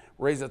event.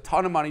 Raised a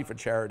ton of money for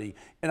charity.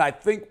 And I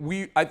think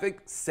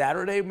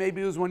Saturday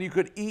maybe was when you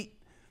could eat,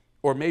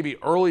 or maybe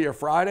earlier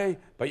Friday,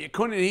 but you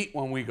couldn't eat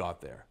when we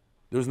got there.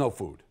 There was no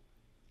food.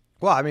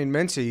 Well, I mean,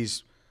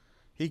 Mincy,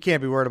 he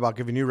can't be worried about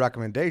giving you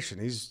recommendation.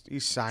 He's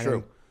signing.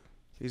 True.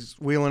 He's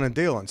wheeling and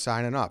dealing,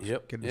 signing up.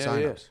 Yep. Getting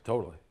sign-ups.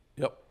 Totally.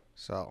 Yep.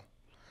 So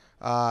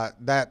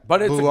that.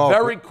 But it's Blue a Oak,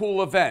 very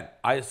cool event.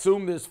 I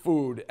assume there's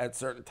food at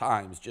certain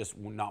times, just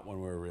not when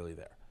we were really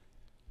there.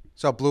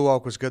 So Blue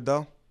Oak was good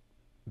though.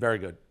 Very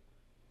good.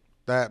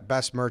 That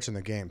best merch in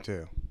the game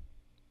too.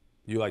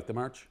 You like the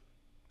merch?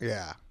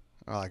 Yeah,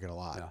 I like it a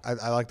lot. Yeah.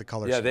 I like the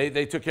colors. Yeah,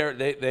 they took care.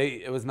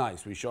 It was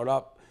nice. We showed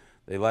up.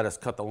 They let us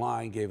cut the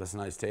line, gave us a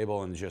nice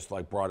table, and just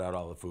like brought out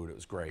all the food. It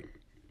was great.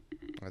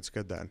 That's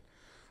good then.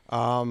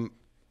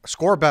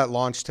 Score Bet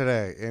launched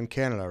today in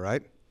Canada,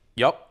 right?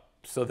 Yep.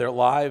 So they're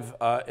live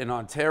in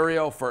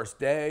Ontario, first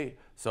day.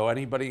 So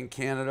anybody in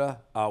Canada,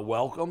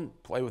 welcome.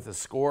 Play with the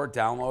Score,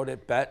 download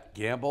it, bet,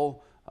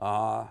 gamble.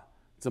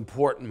 It's an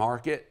important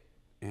market,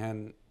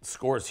 and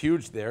Score is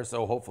huge there.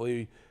 So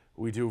hopefully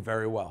we do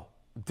very well.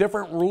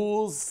 Different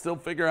rules, still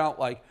figure out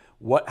like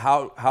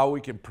how we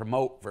can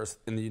promote versus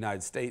in the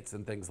United States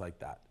and things like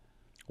that.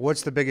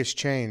 What's the biggest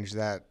change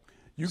that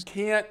you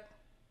can't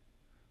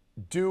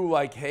do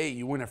like, hey,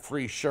 you win a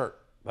free shirt.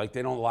 Like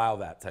they don't allow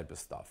that type of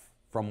stuff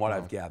from what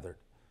I've gathered.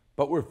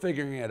 But we're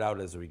figuring it out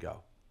as we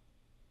go.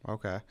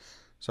 Okay.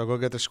 So go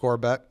get the Score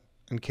Bet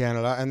in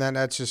Canada, and then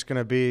that's just going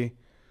to be,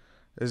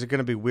 is it going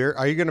to be weird?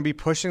 Are you going to be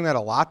pushing that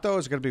a lot, though?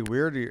 Is it going to be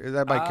weird?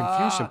 That might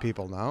confuse some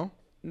people, no?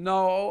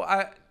 No,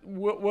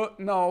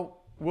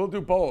 we'll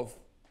do both.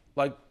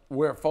 Like,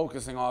 we're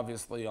focusing,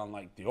 obviously, on,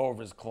 like, the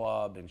Overs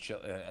Club and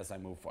shit. As I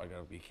move forward, I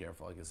got to be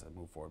careful. I guess I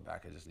move forward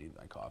back. I just need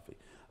my coffee.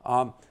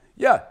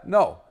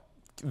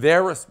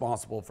 They're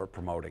responsible for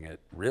promoting it,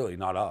 really,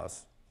 not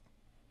us.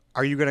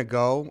 Are you going to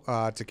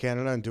go to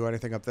Canada and do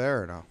anything up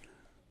there or no?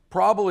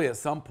 Probably at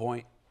some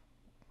point.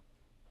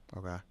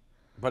 Okay.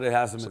 But it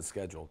hasn't been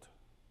scheduled.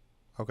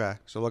 Okay.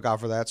 So look out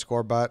for that.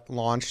 Score Bet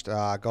launched.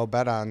 Go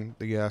bet on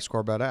the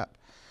Score Bet app.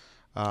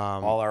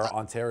 All our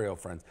Ontario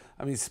friends.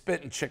 I mean,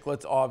 Spit and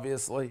Chicklets,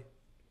 obviously.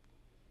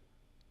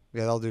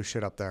 Yeah, they'll do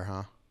shit up there,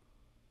 huh?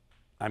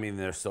 I mean,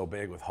 they're so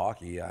big with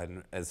hockey.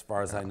 And as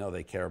far as I know,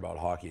 they care about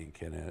hockey in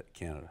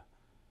Canada.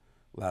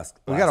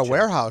 We got a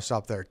warehouse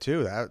up there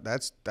too.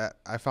 That's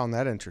I found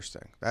that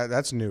interesting.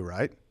 That's new,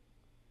 right?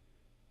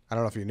 I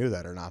don't know if you knew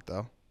that or not,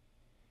 though.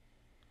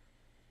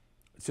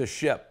 It's a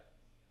ship.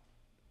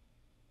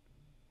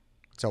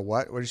 It's a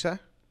what? What did you say?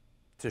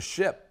 It's a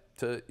ship.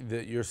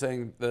 You're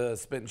saying the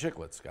Spit and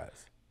Chicklets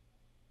guys.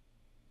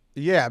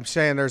 Yeah, I'm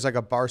saying there's like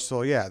a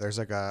Barstool. Yeah, there's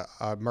like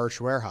a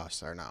merch warehouse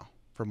there now,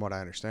 from what I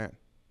understand.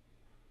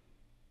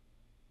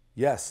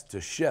 Yes,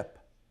 to ship.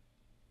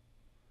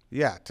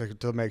 Yeah,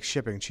 to make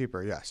shipping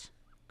cheaper. Yes,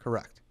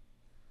 correct.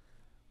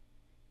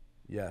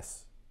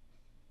 Yes.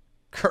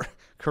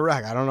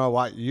 Correct. I don't know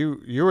why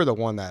you were the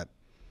one that.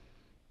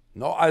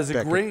 No, I was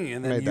agreeing,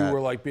 and then you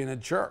were like being a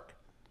jerk.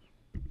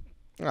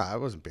 No, I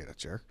wasn't being a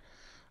jerk.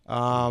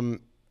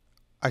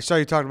 I saw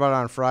you talking about it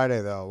on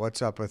Friday, though.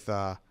 What's up with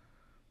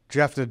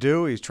Jeff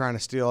Nadeau? He's trying to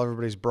steal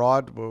everybody's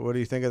broad. What do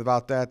you think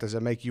about that? Does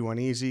it make you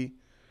uneasy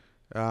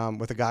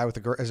with a guy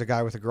as a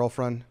guy with a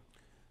girlfriend?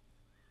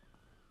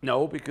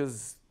 No,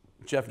 because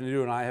Jeff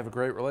Nadeau and I have a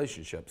great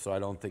relationship, so I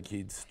don't think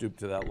he'd stoop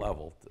to that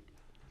level.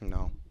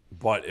 No.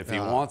 But if he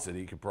wants it,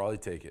 he could probably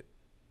take it.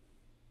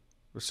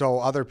 So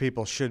other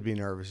people should be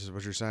nervous, is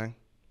what you're saying?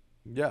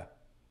 Yeah.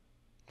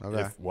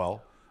 Okay.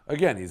 Well,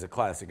 again, he's a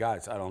classic guy,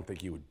 so I don't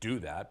think he would do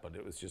that, but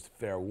it was just a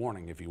fair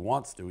warning. If he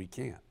wants to, he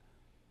can't.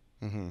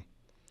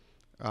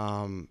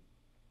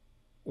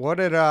 What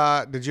did you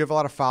have a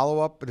lot of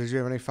follow-up? Did you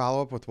have any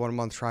follow-up with 1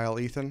 month trial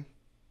Ethan?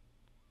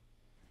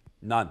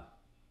 None.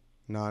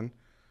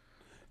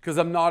 Because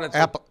I'm not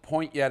at the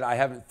point yet. I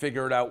haven't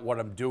figured out what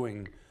I'm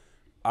doing.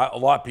 A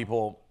lot of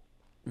people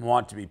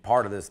want to be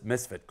part of this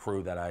misfit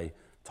crew that I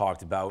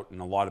talked about,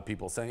 and a lot of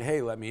people saying,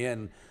 hey, let me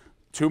in.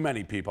 Too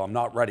many people. I'm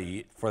not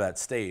ready for that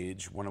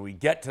stage. When we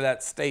get to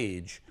that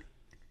stage,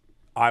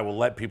 I will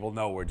let people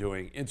know we're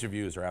doing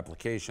interviews or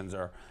applications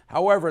or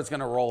however it's going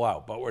to roll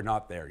out, but we're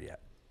not there yet.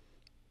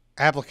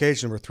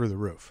 Applications were through the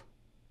roof.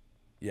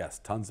 Yes,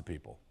 tons of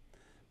people.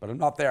 But I'm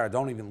not there. I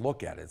don't even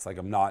look at it. It's like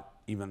I'm not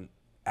even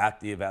at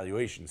the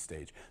evaluation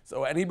stage.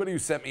 So anybody who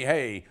sent me,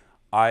 hey,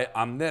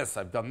 I'm this,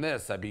 I've done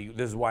this,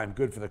 this is why I'm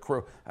good for the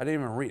crew, I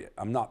didn't even read it.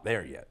 I'm not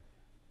there yet.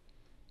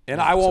 And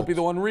I won't be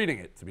the one reading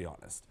it, to be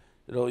honest.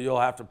 You'll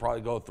have to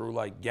probably go through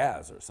like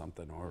Gaz or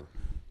something or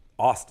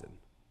Austin.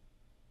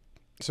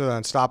 So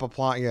then stop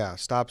applying. Yeah,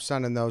 stop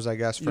sending those, I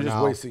guess, for now. You're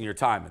just wasting your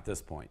time at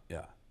this point.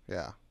 Yeah.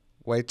 Yeah.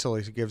 Wait till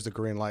he gives the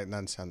green light and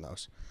then send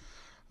those.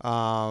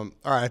 All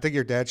right, I think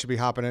your dad should be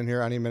hopping in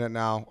here any minute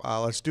now.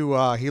 Let's do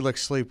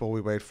Helix Sleep while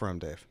we wait for him,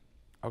 Dave.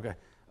 Okay.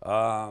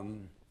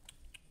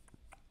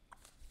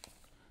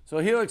 So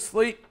Helix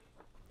Sleep,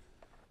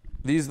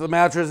 these are the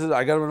mattresses.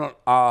 I got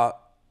them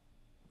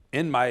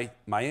in my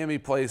Miami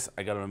place.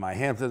 I got them in my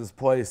Hamptons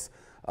place.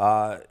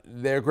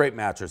 They're great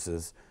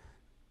mattresses.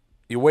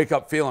 You wake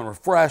up feeling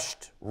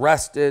refreshed,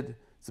 rested.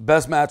 It's the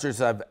best mattress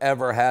I've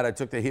ever had. I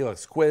took the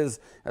Helix quiz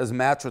as a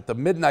match with the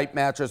Midnight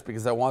mattress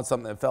because I want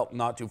something that felt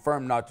not too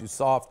firm, not too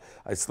soft.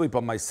 I sleep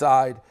on my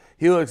side.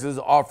 Helix is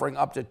offering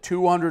up to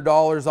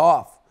 $200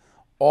 off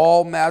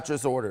all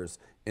mattress orders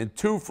and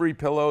 2 free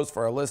pillows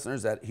for our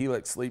listeners at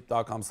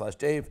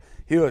helixsleep.com/Dave.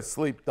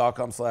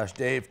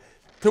 helixsleep.com/Dave.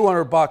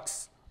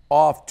 $200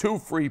 off, 2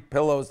 free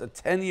pillows, a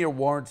 10-year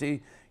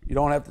warranty. You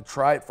don't have to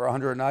try it for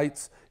 100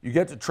 nights. You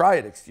get to try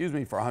it,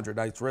 for 100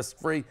 nights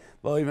risk-free.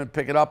 They'll even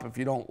pick it up if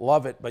you don't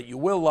love it, but you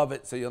will love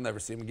it, so you'll never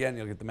see them again.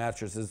 You'll get the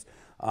mattresses.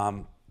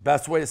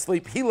 Best way to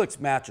sleep, Helix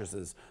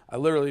mattresses. I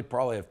literally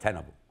probably have 10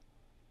 of them.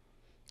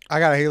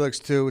 I got a Helix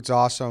too. It's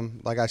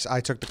awesome. Like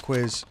I took the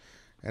quiz,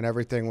 and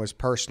everything was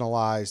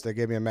personalized. They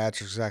gave me a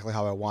mattress exactly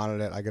how I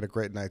wanted it. I get a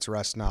great night's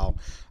rest now.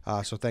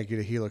 So thank you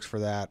to Helix for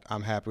that.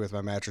 I'm happy with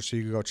my mattress. So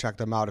you can go check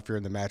them out if you're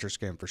in the mattress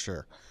game for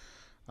sure.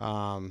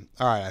 All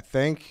right, I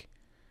think,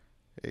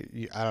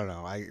 I don't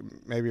know.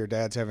 Maybe your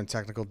dad's having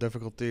technical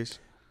difficulties.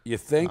 You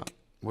think?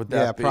 Would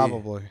that be? Yeah,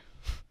 probably.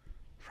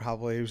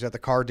 Probably. He was at the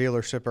car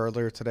dealership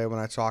earlier today when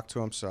I talked to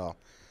him, so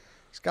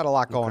he's got a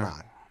lot going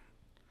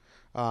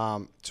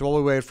on. So while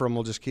we wait for him,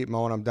 we'll just keep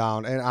mowing him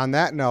down. And on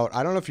that note,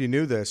 I don't know if you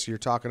knew this. You're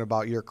talking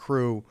about your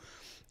crew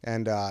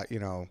and,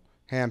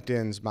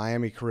 Hamptons,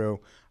 Miami crew.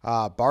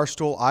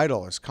 Barstool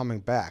Idol is coming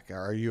back.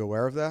 Are you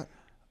aware of that?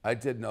 I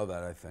did know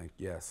that, I think,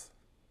 yes.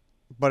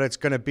 But it's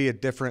going to be a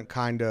different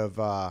kind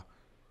of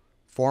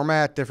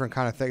format, different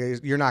kind of thing.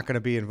 You're not going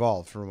to be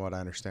involved, from what I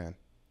understand.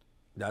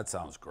 That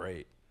sounds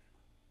great.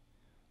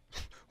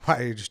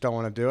 Why, you just don't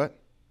want to do it?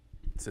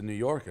 It's in New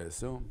York, I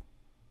assume.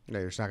 No,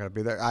 you're just not going to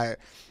be there. I've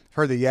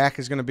heard the Yak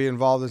is going to be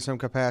involved in some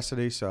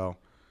capacity, so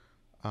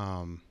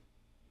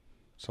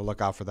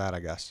look out for that, I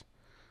guess.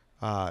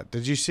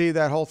 Did you see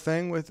that whole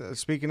thing with,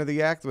 speaking of the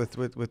Yak, with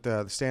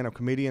the stand-up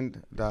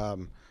comedian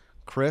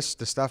Chris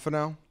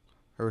DiStefano?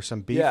 There was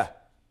some beef? Yeah.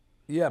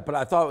 Yeah, but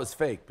I thought it was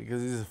fake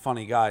because he's a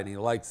funny guy and he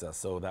likes us,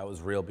 so that was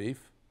real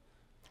beef.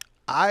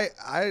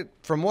 I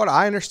from what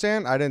I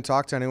understand, I didn't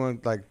talk to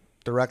anyone like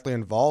directly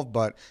involved,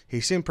 but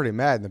he seemed pretty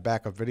mad in the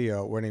backup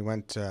video when he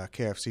went to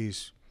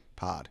KFC's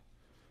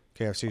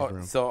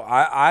room. So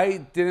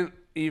I didn't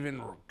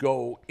even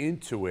go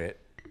into it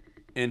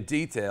in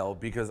detail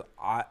because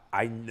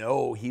I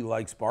know he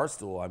likes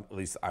Barstool. At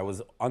least I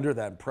was under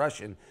that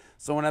impression.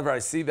 So whenever I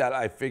see that,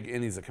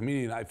 and he's a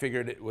comedian, I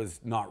figured it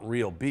was not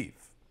real beef.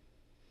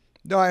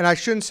 No, and I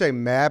shouldn't say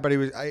mad, but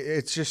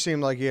it just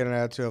seemed like he had an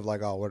attitude of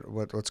like, oh,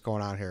 what's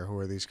going on here? Who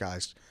are these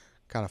guys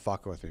kind of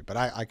fucking with me? But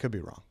I could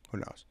be wrong. Who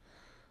knows?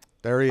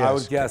 There he is. I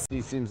would guess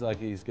he seems like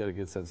he's got a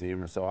good sense of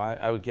humor, so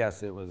I would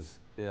guess it was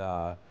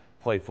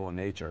playful in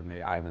nature.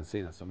 Maybe I haven't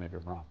seen it, so maybe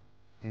I'm wrong.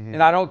 Mm-hmm.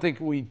 And I don't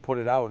think we'd put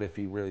it out if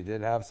he really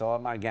did have.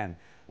 So again,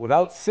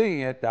 without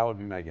seeing it, that would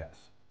be my guess.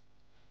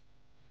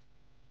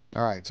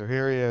 All right, so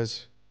here he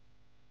is,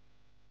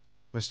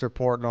 Mr.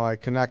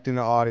 Portnoy, connecting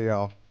the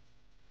audio.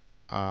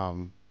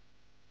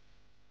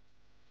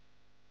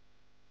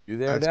 You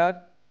there,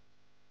 Dad?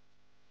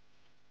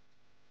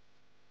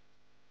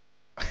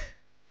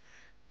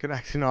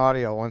 Connecting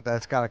audio.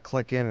 That's got to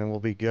click in and we'll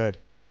be good.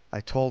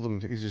 I told him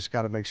he's just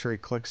got to make sure he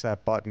clicks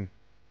that button.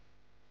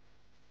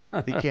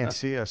 He can't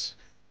see us.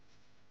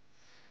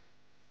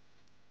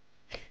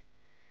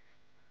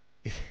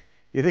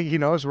 You think he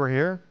knows we're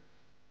here?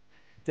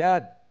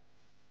 Dad.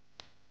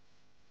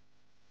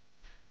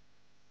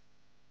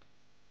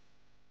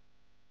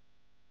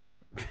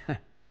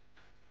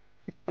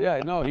 Yeah,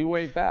 no, he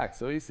waved back,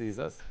 so he sees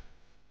us.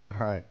 All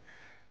right.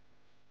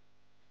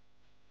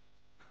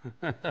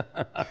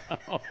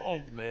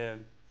 Oh,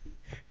 man.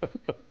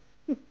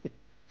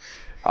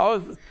 How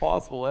is this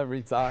possible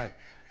every time?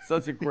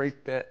 Such a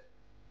great bit.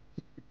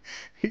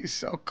 He's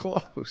so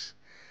close.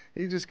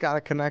 He just got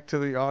to connect to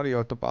the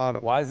audio at the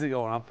bottom. Why is he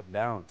going up and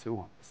down, too,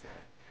 on this thing?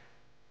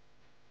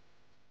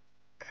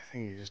 I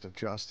think he's just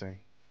adjusting.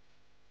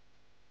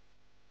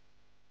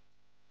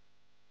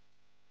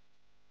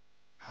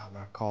 I'm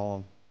going to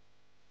call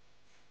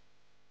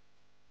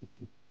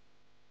him.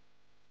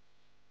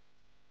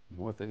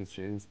 More things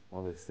change,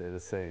 well, they stay the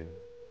same.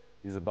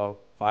 He's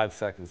about 5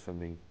 seconds from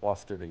being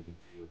flustered and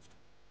confused.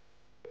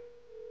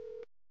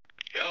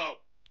 Yo.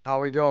 How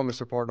are we doing,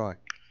 Mr. Portnoy?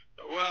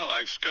 Well,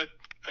 I've got,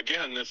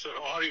 again, this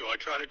audio. I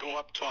try to go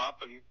up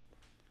top, and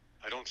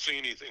I don't see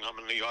anything. I'm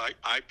on the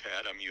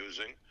iPad I'm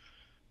using.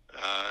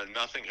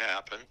 Nothing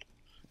happened.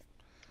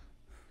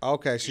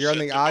 Okay, so you're on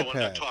the iPad. In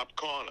the top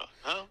corner,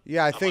 huh?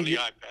 Yeah, I I'm think on the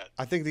iPad.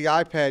 I think the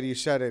iPad. You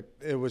said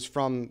it was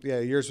from.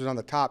 Yeah, yours was on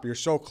the top. You're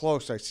so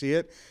close. I see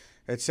it.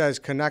 It says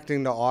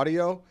connecting to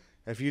audio.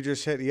 If you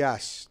just hit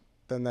yes,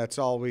 then that's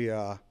all we need.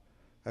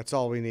 What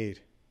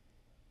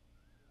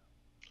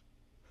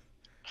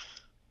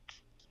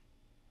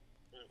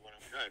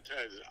I'm trying to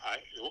tell you is,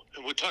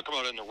 we're talking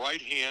about in the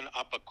right-hand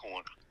upper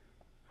corner,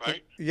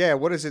 right? Yeah.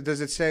 What is it?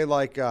 Does it say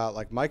like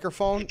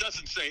microphone? It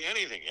doesn't say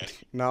anything, Eddie.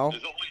 No.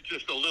 There's only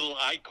just a little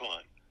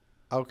icon.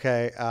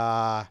 Okay.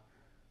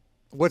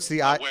 What's the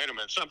Wait a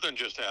minute. Something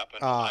just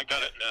happened. I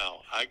got it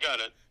now. I got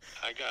it.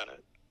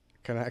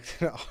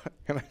 Connected. No.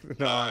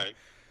 All right.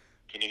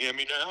 Can you hear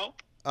me now?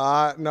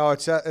 No.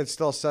 It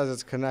still says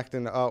it's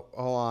connecting. Oh,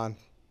 hold on.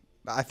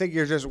 I think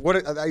you're just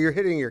you're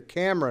hitting your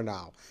camera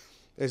now.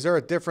 Is there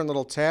a different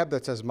little tab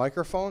that says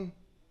microphone?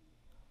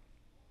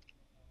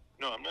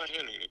 No, I'm not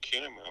hitting the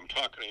camera. I'm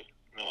talking.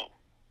 No.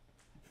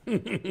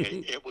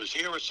 It was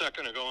here a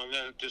second ago and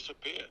then it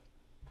disappeared.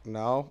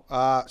 No.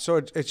 So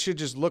it should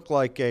just look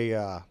like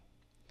a.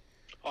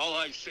 All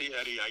I see,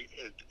 Eddie,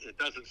 it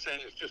doesn't say.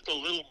 It's just a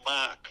little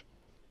mark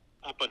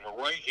up in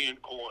the right-hand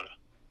corner.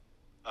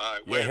 All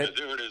right, wait a minute.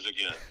 There it is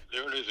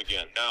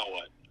again. Now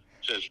what? It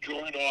says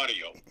join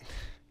audio.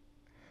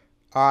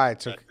 All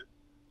right. So,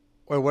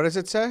 wait, what does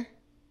it say?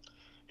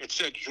 It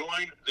said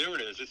join. There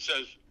it is. It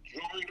says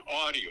join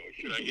audio.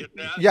 Should I hit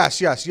that? Yes.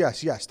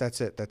 That's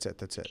it.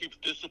 It keeps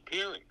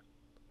disappearing.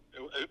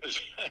 It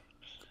was.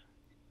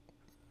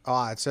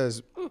 It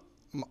says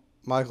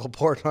Michael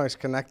Portnoy's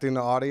connecting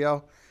to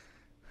audio.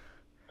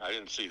 I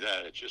didn't see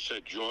that. It just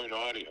said join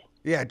audio.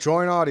 Yeah,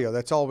 join audio.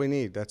 That's all we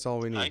need. I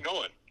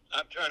know it.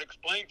 I'm trying to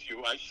explain to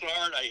you. I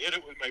saw it. I hit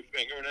it with my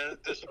finger, and then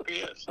it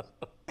disappears.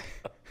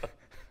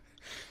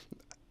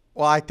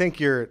 Well, I think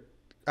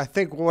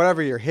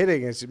whatever you're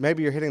hitting is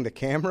maybe you're hitting the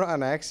camera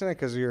on accident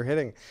because you're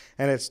hitting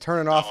and it's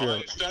turning off your.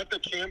 It's not the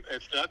camera.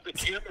 It's not the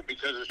camera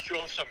because it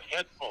shows some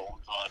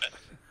headphones on it.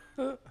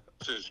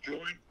 It says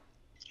join,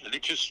 and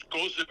it just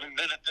goes and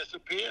then it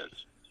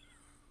disappears.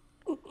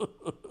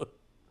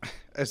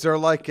 Is there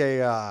like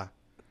a?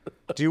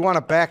 Do you want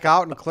to back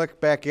out and click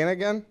back in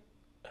again?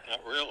 Not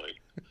really.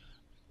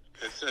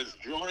 It says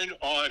join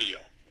audio.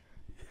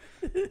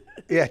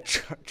 Yeah,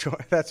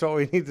 that's what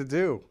we need to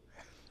do.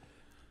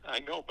 I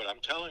know, but I'm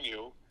telling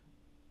you,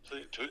 to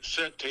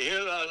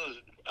hear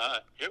others,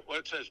 hit what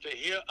it says to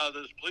hear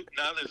others. Please,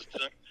 now there's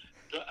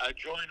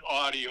join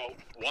audio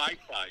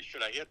Wi-Fi.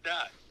 Should I hit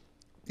that?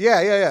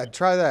 Yeah.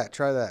 Try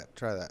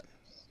that.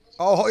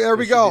 Oh, there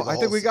we go. I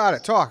think we got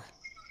it. Talk.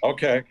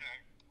 Okay.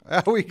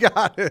 We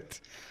got it.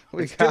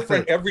 It's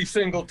different every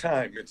single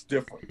time. It's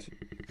different.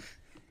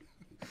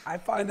 I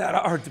find that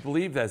hard to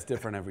believe that's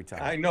different every time.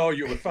 I know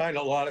you would find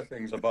a lot of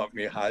things about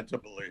me hard to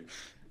believe.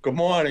 Good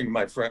morning,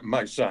 my friend,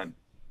 my son.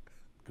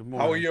 Good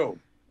morning. How are you?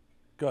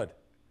 Good.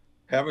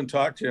 Haven't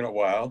talked to you in a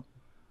while.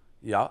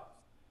 Yeah.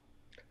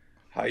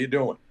 How you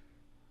doing?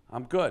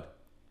 I'm good.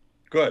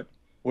 Good.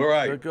 Where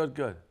are you?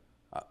 Good.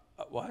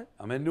 What?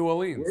 I'm in New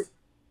Orleans.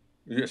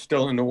 You're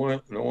still in New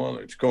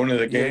Orleans? Going to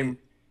the game?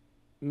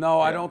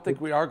 No, I don't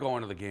think we are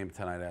going to the game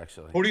tonight,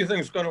 actually. Who do you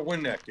think is going to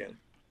win that game?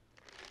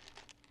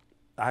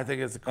 I think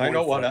it's a coin I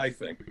know what flip. I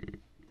think.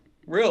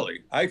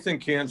 Really? I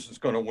think Kansas is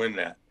going to win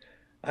that.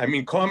 I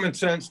mean, common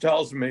sense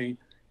tells me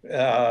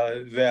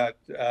that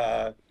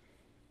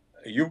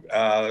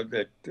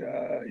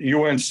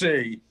UNC,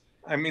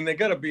 I mean, they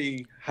got to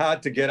be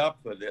hard to get up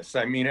for this.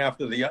 I mean,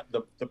 after the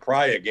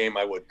prior game,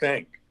 I would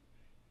think.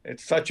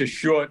 It's such a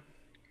short.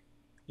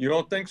 You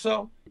don't think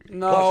so?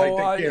 No, Plus,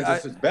 I think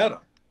Kansas is better.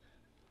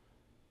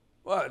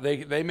 Well,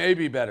 they may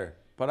be better,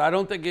 but I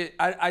don't think it.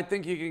 I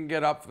think you can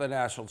get up for the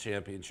national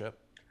championship.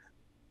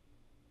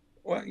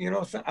 Well,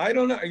 I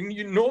don't know. I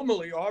mean,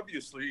 normally,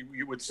 obviously,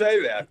 you would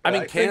say that. I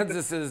mean, but think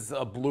Kansas is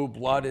a blue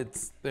blood.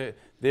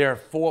 They're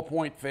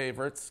 4-point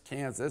favorites,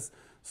 Kansas.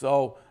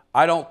 So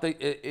I don't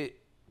think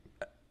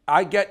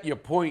I get your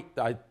point.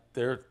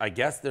 I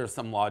guess there's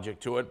some logic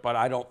to it, but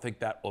I don't think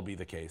that will be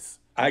the case.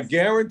 I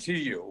guarantee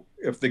you,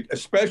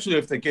 especially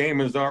if the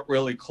game is not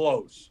really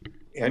close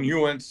and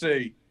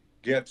UNC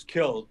gets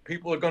killed,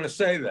 people are going to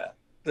say that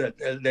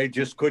they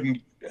just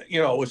couldn't.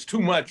 It was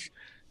too much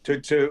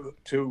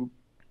to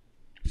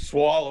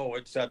swallow,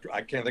 etc.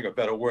 I can't think of a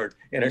better word,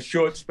 in a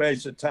short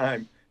space of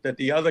time, that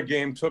the other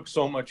game took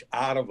so much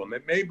out of them.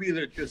 It may be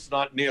they're just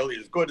not nearly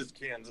as good as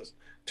Kansas,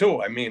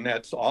 too. I mean,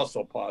 that's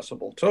also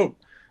possible, too.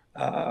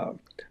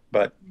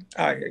 But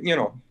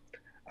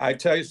I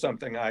tell you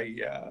something,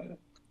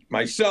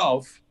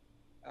 myself,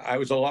 I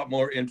was a lot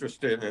more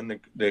interested in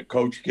the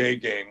Coach K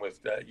game with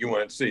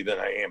UNC than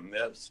I am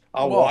this.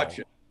 I'll watch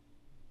it.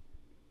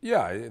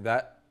 Yeah,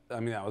 that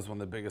was one of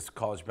the biggest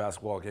college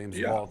basketball games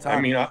of all time.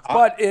 I mean,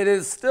 but it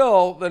is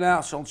still the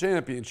national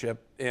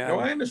championship. And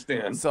I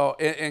understand. So,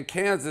 and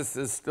Kansas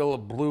is still a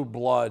blue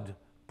blood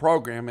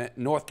program.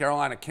 North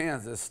Carolina,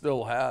 Kansas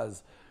still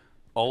has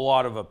a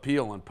lot of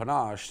appeal and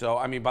panache. So,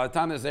 I mean, by the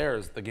time this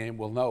airs, the game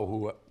will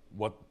know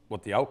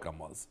what the outcome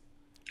was.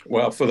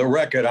 Well, for the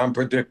record, I'm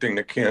predicting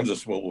that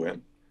Kansas will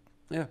win.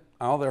 Yeah,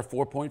 they're a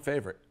 4-point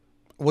favorite.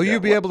 Will you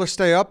be able to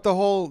stay up the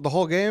whole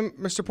game,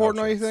 Mr.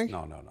 Portnoy, you think?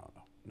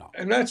 No.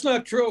 And that's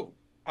not true.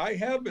 I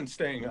have been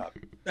staying up.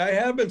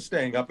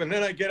 And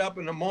then I get up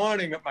in the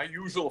morning at my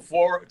usual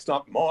 4. It's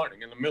not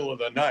morning, in the middle of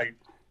the night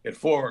at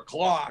 4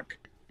 o'clock.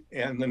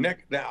 And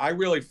I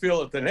really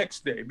feel it the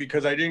next day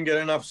because I didn't get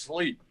enough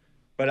sleep.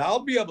 But I'll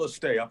be able to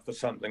stay up for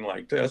something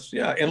like this.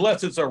 Yeah,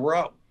 unless it's a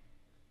row.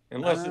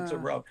 I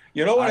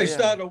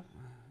started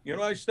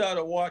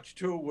to watch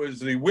too was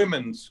the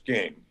women's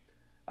game.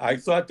 I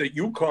thought that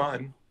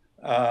UConn,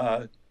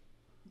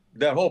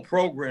 that whole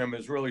program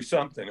is really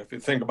something if you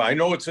think about it. I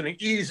know it's an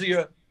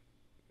easier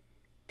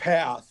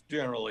path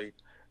generally,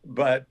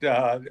 but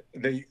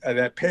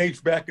that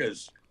Paige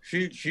Beckers,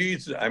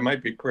 she's I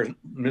might be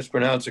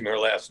mispronouncing her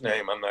last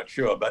name, I'm not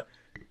sure, but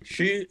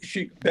she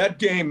that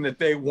game that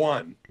they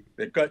won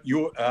that got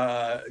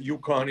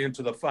UConn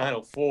into the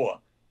Final Four,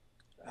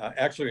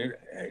 actually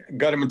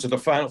got them into the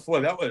Final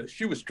Four.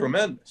 She was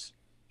tremendous.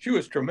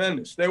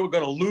 They were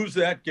going to lose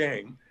that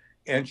game,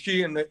 and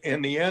she in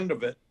the end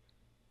of it,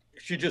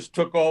 she just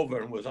took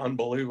over and was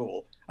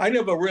unbelievable. I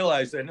never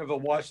realized, I never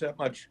watched that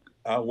much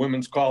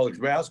women's college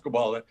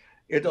basketball. That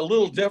it's a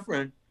little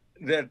different.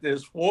 That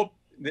there's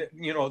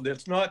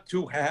there's not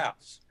 2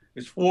 halves.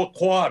 It's 4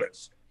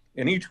 quarters,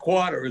 and each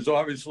quarter is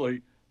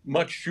obviously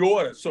much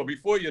shorter. So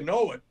before you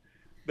know it,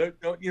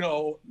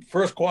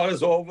 first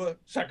quarter's over,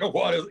 second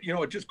quarter,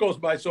 it just goes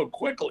by so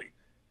quickly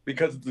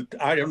because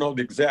I don't know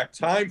the exact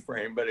time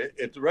frame, but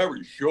it's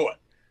very short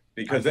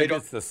because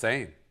it's the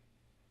same.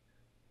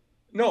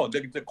 No,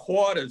 the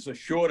quarters are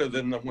shorter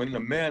than when the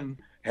men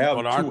have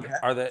 2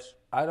 halves.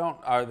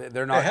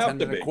 They're not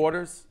 10-minute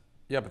quarters?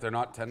 Yeah, but they're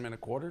not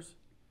 10-minute quarters?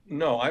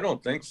 No, I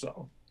don't think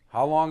so.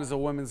 How long is a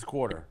women's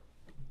quarter?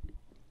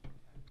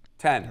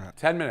 10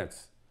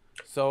 minutes.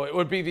 So it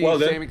would be the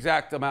same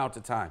exact amount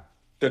of time.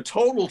 The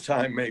total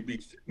time may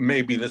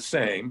be the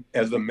same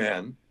as the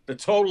men, the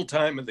total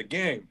time of the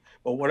game.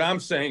 But what I'm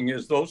saying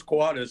is those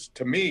quarters,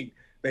 to me,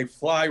 they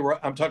fly right.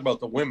 I'm talking about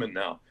the women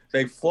now.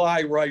 They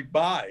fly right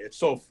by. It's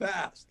so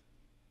fast.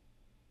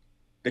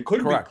 They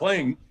couldn't be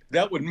playing.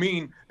 That would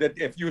mean that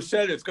if you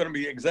said it's going to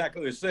be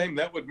exactly the same,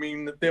 that would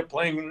mean that they're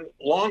playing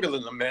longer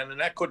than the men, and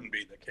that couldn't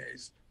be the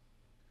case.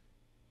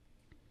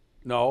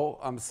 No,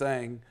 I'm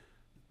saying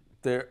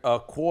a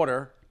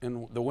quarter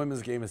in the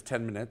women's game is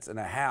 10 minutes, and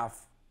a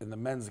half in the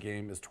men's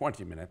game is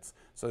 20 minutes.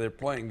 So they're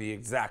playing the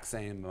exact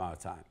same amount of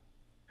time.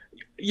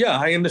 Yeah,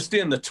 I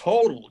understand the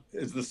total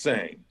is the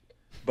same,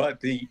 but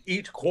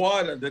each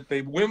quarter that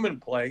the women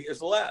play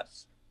is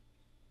less.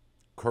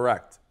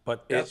 Correct.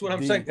 But that's what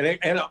I'm saying.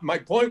 And my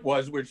point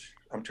was, which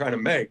I'm trying to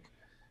make,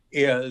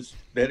 is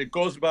that it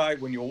goes by,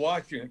 when you're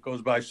watching, it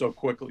goes by so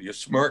quickly. You're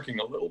smirking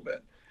a little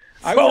bit.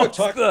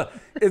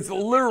 It's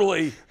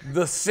literally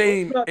the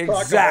same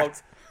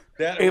exact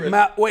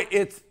amount.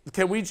 Wait,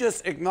 can we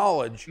just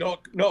acknowledge? No,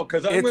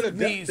 because I'm going to.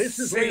 This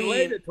is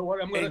related to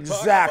what I'm going to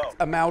talk about. Exact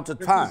amount of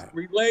time.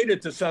 This is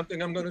related to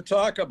something I'm going to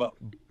talk about.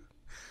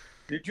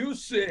 Did you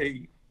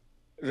see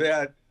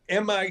that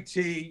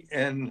MIT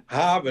and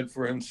Harvard,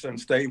 for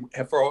instance,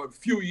 for a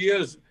few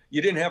years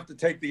you didn't have to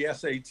take the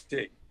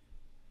SAT.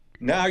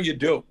 Now you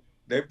do.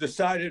 They've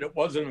decided it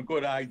wasn't a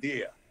good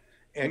idea.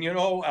 And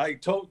I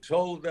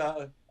told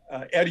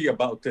Eddie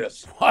about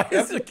this. Why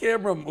is the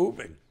camera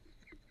moving?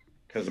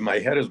 Because my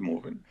head is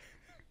moving.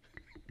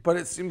 But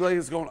it seems like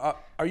it's going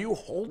up. Are you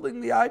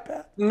holding the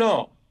iPad?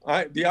 No,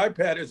 the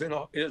iPad is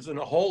in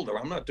a holder.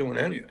 I'm not doing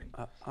anything.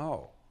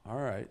 All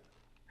right.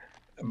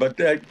 But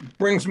that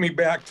brings me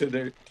back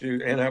and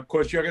of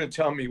course you're going to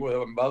tell me what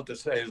I'm about to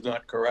say is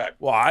not correct.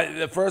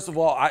 Well, first of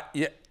all,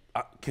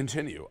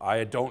 Continue.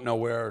 I don't know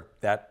where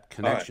that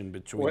connection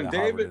between when the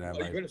David, Harvard and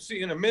you're MIT. going to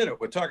see in a minute,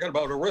 we're talking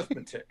about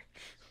arithmetic.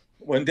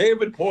 When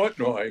David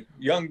Portnoy,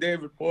 young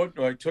David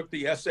Portnoy, took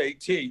the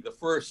SAT the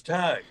first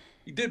time,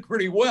 he did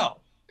pretty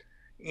well.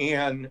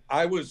 And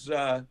I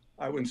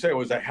wouldn't say I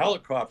was a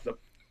helicopter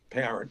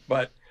parent,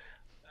 but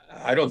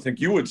I don't think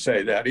you would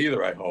say that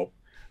either, I hope.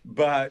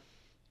 But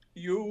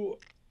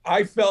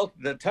I felt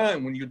at the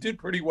time when you did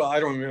pretty well, I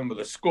don't remember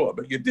the score,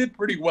 but you did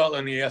pretty well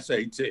in the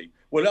SAT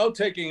without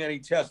taking any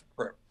test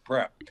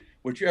prep,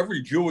 which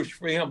every Jewish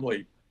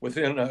family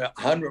within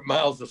 100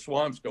 miles of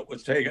Swampscott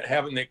was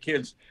having their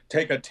kids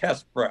take a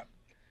test prep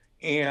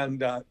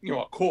and, a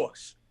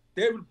course.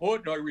 David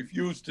Portnoy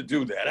refused to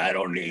do that. I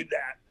don't need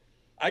that.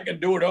 I can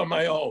do it on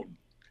my own.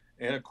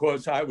 And of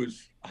course, I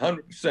was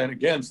 100%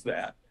 against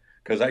that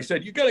because I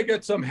said, you got to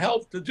get some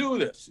help to do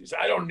this. He said,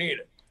 I don't need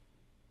it.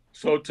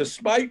 So to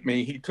spite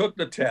me, he took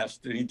the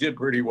test and he did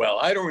pretty well.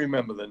 I don't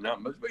remember the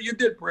numbers, but you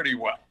did pretty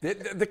well.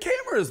 The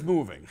camera is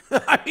moving.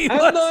 I mean,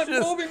 I'm not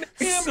moving the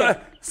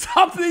camera.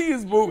 Something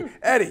is moving.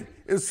 Eddie,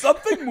 is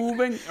something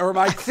moving or am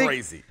I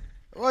crazy?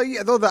 Well,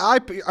 yeah, though the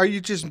iPad, are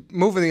you just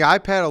moving the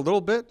iPad a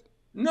little bit?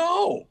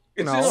 No,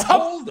 it's No. in a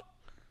holder.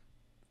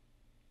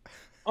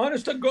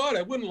 Honest to God,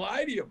 I wouldn't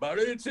lie to you about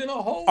it. It's in a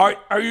holder.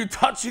 Are you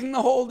touching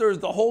the holder? Is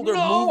the holder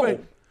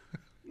moving?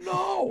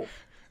 No.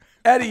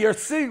 Eddie, you're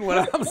seeing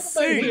what I'm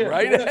seeing,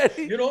 right,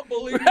 Eddie? You don't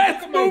believe me?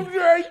 That's moved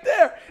right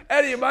there.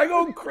 Eddie, am I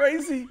going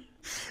crazy?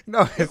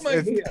 No, Look at my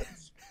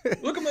hands.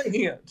 Look at my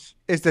hands.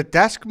 Is the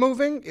desk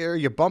moving? Are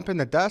you bumping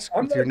the desk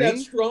I'm with your not that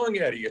knee? strong,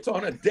 Eddie. It's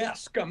on a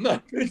desk. I'm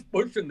not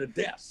pushing the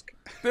desk.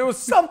 There was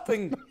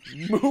something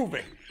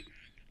moving.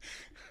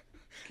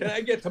 Can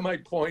I get to my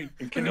point?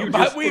 And can you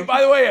By just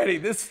the way, Eddie,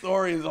 this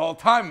story is all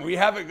time. We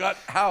haven't got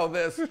how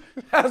this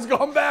has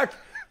gone back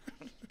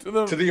to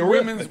the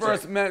women's arithmetic.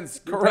 versus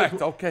men's.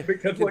 Correct. Okay.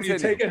 Because when you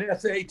take an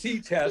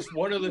SAT test,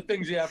 one of the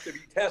things you have to be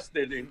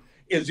tested in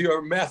is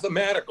your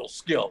mathematical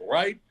skill,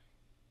 right?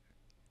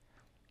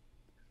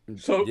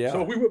 So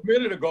we were a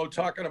minute ago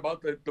talking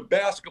about the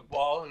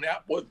basketball, and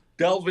that would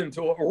delve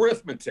into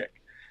arithmetic.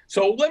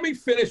 So let me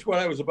finish what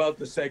I was about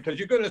to say, because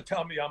you're going to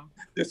tell me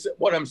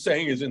what I'm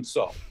saying is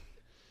insult.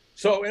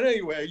 So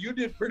anyway, you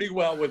did pretty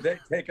well with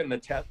taking the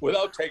test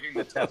without taking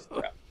the test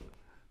prep.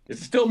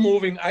 It's still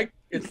moving. I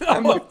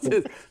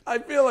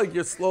feel like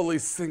you're slowly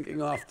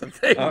sinking off the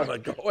thing,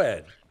 but go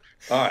ahead.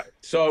 All right.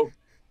 So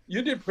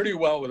you did pretty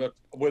well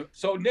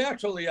so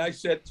naturally I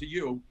said to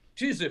you,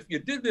 geez, if you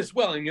did this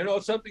well, and you know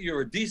something,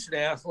 you're a decent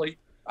athlete,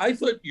 I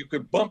thought you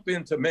could bump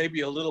into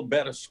maybe a little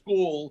better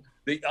school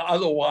that you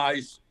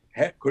otherwise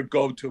could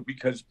go to,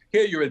 because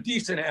here you're a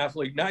decent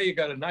athlete. Now you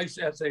got a nice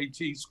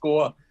SAT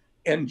score.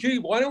 And gee,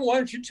 why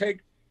don't you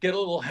get a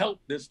little help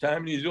this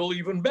time and you do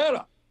even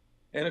better?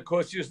 And of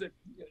course you said,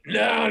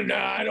 no,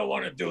 I don't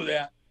want to do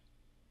that.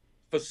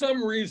 For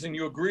some reason,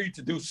 you agreed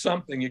to do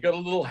something. You got a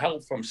little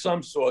help from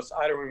some source.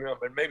 I don't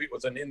remember. Maybe it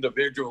was an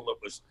individual that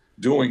was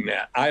doing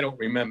that. I don't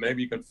remember.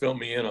 Maybe you can fill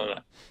me in on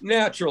it.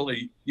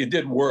 Naturally, you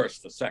did worse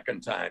the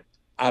second time,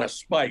 out of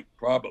spite,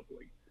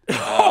 probably.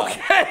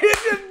 Okay, it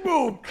didn't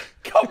move.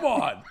 Come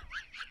on.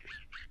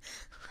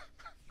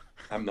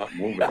 I'm not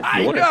moving.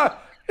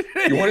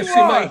 You want to see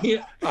my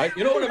hand?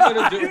 You know what I'm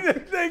going to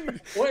do?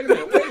 Wait a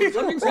minute.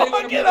 Let me say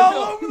what I'm Get going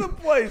all to do. over the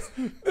place.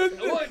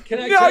 Can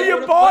I Now tell you your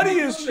what I'm body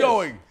gonna is do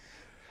showing.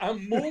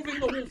 I'm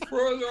moving a little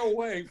further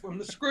away from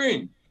the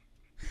screen.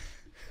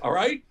 All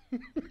right?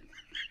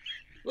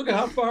 Look at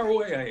how far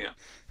away I am.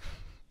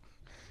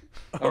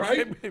 All right?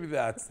 Okay, maybe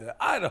that's it.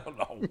 I don't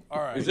know.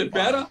 All right. Is it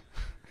better?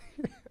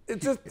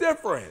 It's just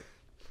different.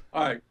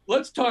 All right.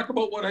 Let's talk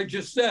about what I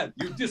just said.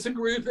 You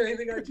disagree with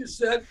anything I just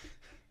said?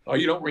 Or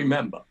you don't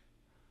remember?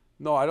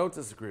 No, I don't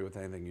disagree with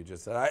anything you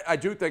just said. I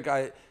do think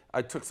I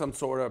took some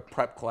sort of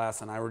prep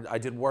class, and I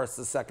did worse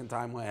the second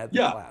time when I had the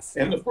class.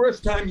 And the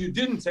first time you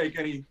didn't take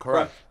any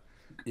Correct.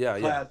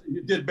 prep class,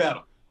 you did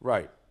better.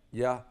 Right.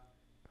 Yeah.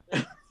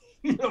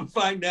 You don't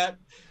find that?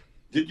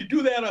 Did you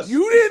do that?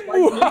 You didn't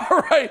move.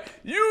 All right.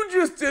 You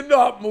just did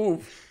not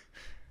move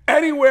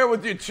anywhere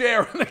with your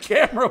chair, and the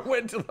camera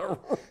went to the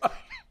right.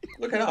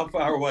 Look at how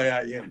far away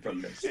I am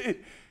from this.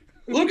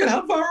 Look at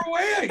how far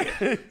away I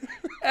am.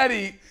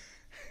 Eddie.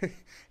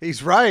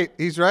 He's right.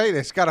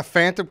 It's got a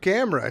phantom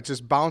camera. It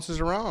just bounces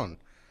around.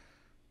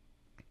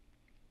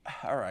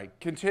 All right,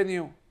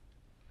 continue.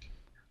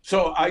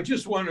 So I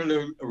just wanted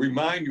to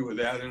remind you of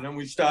that, and then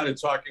we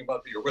started talking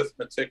about the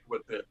arithmetic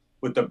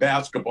with the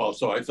basketball.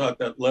 So I thought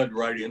that led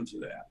right into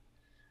that.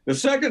 The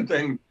second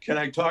thing, can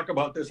I talk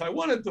about this? I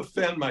want to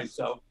defend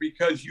myself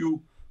because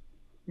you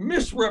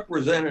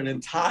misrepresented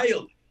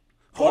entirely.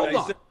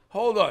 Hold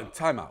on.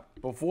 Time out.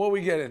 Before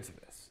we get into this.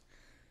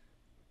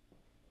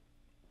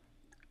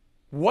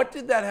 What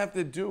did that have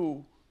to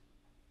do?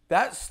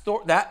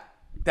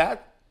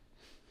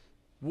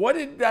 What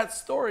did that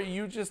story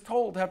you just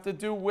told have to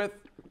do with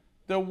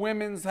the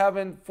women's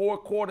having 4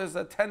 quarters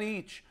at 10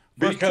 each?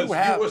 Because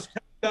you was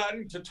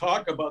starting to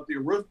talk about the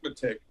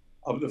arithmetic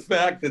of the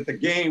fact that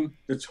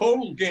the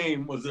total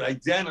game was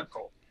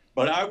identical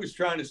But I was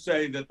trying to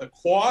say that the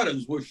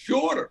quarters were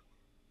shorter.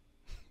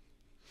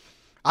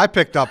 I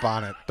picked up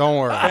on it. Don't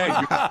worry.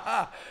 Thank you.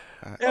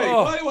 Hey,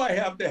 why do I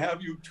have to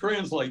have you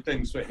translate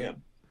things for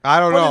him? I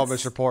don't know,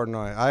 Mr.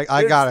 Portnoy.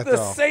 I got it, the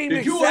though. Same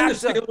Did you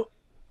exact. understand?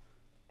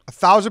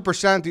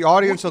 1,000%. The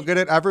audience will get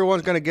it.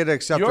 Everyone's going to get it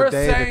except for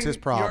Dave. It's his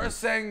problem. You're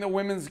saying the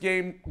women's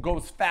game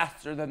goes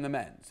faster than the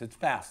men's. It's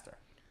faster.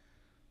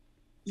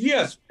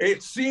 Yes,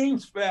 it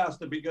seems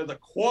faster because the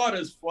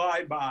quarters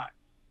fly by.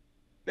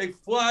 They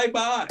fly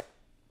by.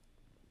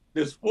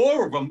 There's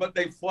 4 of them, but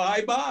they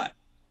fly by.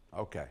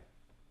 Okay.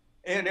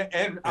 And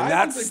And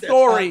that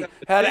story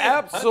had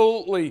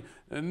absolutely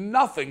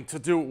nothing to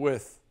do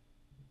with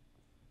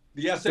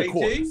the the SAT.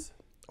 quarters.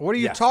 What are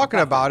you Yes, talking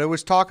nothing. about? It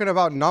was talking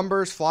about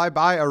numbers,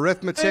 fly-by,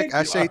 arithmetic, Thank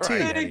you. SAT. All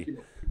right. Thank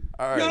you.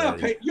 All You're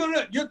right.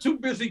 not you're too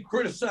busy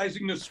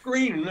criticizing the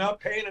screen and not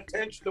paying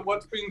attention to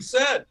what's being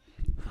said.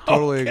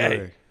 Totally Okay.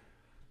 agree.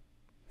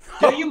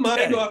 Get your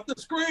mind Okay. off the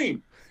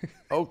screen.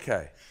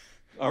 Okay.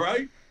 All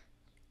right.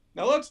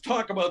 Now let's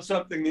talk about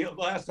something the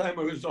last time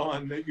I was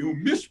on that you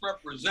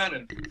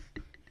misrepresented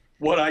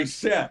what I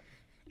said.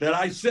 That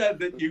I said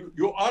that you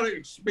ought to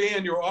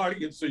expand your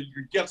audience so you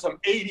could get some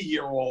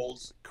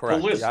 80-year-olds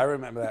Correct. to listen. Yeah, I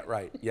remember that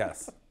right.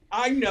 Yes.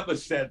 I never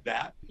said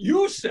that.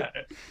 You said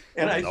it.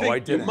 And I No, think I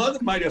your didn't. mother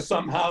might have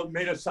somehow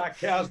made a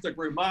sarcastic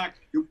remark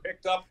that you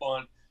picked up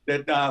on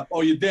that,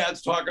 your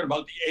dad's talking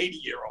about the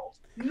 80-year-olds.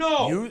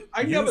 No,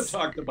 I never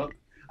talked about.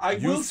 I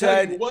will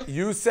tell you what.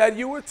 You said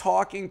you were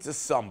talking to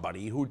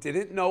somebody who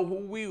didn't know who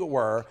we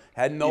were,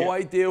 had no Yeah.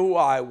 idea who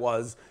I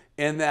was,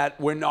 and that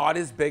we're not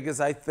as big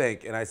as I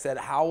think. And I said,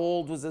 how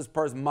old was this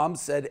person? Mom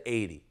said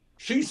 80.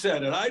 She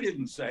said it. I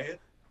didn't say it.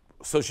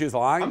 So she was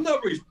lying?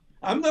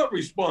 I'm not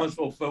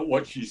responsible for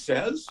what she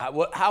says.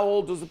 How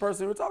old was the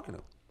person you were talking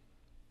to?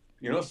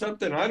 You know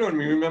something? I don't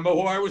even remember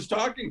who I was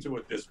talking to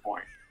at this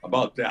point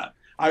about that.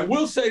 I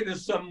will say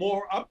there's some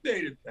more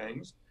updated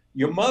things.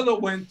 Your mother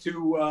went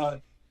to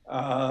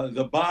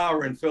the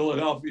bar in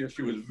Philadelphia.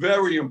 She was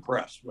very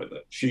impressed with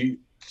it. She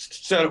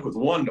said it was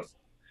wonderful.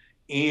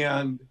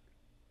 And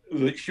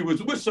she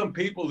was with some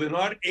people. They're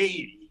not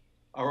 80,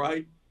 all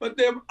right? But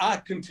they're our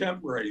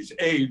contemporaries,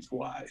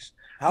 age-wise.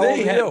 How old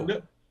are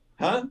you?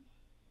 Huh?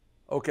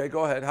 Okay,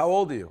 go ahead. How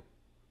old are you?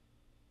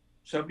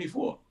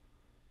 74.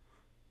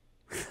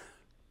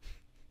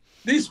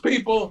 These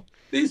people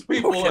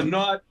Okay. are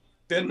not,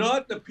 they're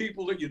not the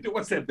people that you do.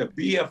 What's that, the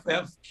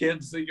BFF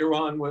kids that you're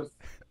on with?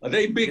 Are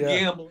they big Yeah.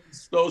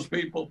 gamblers, those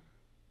people?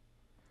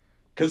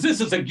 Because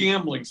this is a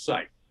gambling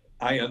site,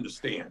 I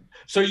understand.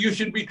 So you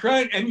should be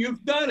trying, and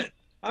you've done it.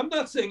 I'm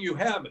not saying you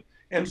haven't.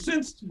 And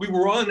since we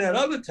were on that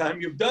other time,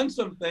 you've done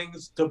some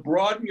things to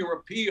broaden your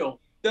appeal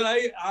that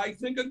I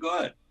think are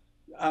good.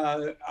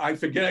 I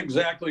forget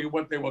exactly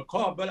what they were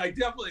called, but I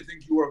definitely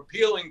think you were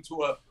appealing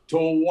to a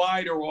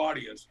wider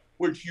audience,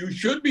 which you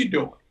should be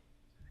doing.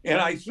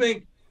 And I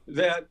think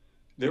that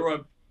there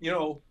are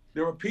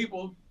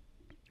people.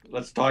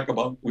 Let's talk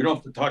about. We don't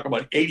have to talk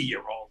about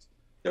 80-year-olds.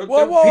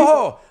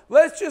 Whoa.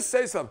 Let's just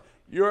say something.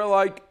 You're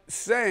like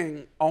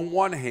saying, on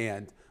one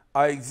hand,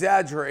 I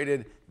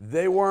exaggerated.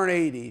 They weren't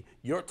 80.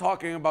 You're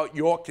talking about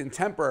your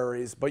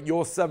contemporaries, but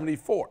you're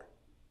 74.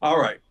 All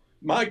right.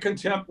 My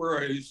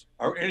contemporaries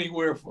are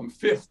anywhere from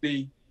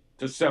 50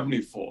 to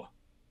 74.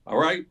 All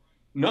right?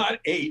 Not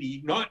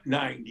 80, not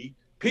 90.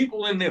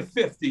 People in their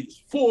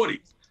 50s,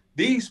 40s.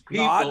 These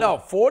people. No,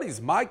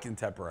 40's my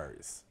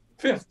contemporaries.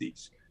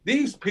 50s.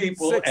 These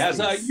people, 60s, as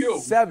are you.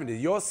 70.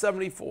 You're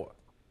 74.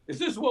 Is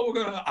this what we're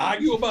going to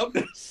argue about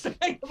this?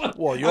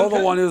 Well, you're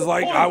the one who's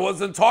like, I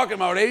wasn't talking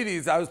about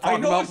 80s. I was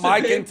talking know about it's my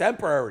a big-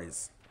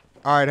 contemporaries.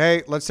 All right,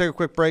 hey, let's take a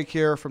quick break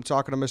here from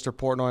talking to Mr.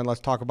 Portnoy, and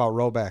let's talk about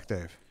Rhoback,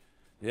 Dave.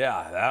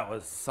 Yeah, that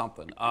was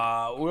something. We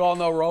all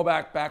know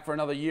Rhoback back for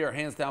another year.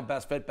 Hands down,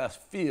 best fit,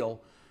 best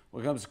feel.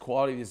 When it comes to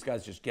quality, these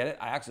guys just get it.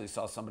 I actually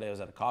saw somebody, I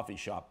was at a coffee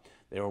shop.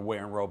 They were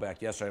wearing Rhoback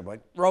yesterday. I'm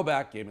like,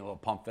 Rhoback, gave me a little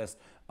pump fist.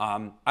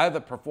 I have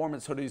the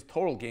Performance hoodies,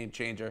 total game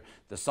changer.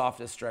 The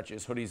softest,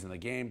 stretchiest hoodies in the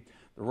game.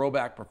 The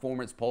Rhoback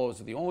Performance polos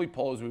are the only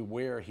polos we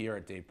wear here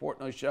at Dave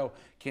Portnoy Show.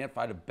 Can't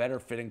find a better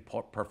fitting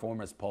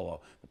performance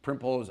polo. The print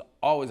polo is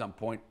always on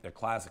point. They're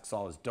classic,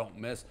 solids don't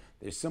miss.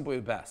 They're simply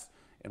the best.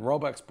 And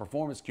Rhoback's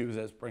Performance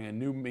cues bring a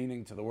new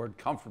meaning to the word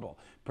comfortable.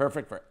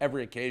 Perfect for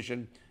every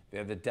occasion.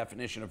 They're the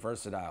definition of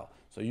versatile.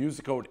 So use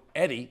the code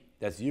Eddie,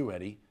 that's you,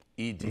 Eddie,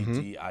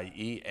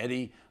 E-D-D-I-E,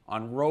 Eddie,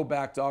 on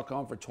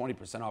Rhoback.com for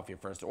 20% off your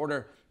first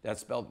order.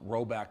 That's spelled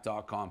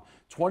Rhoback.com.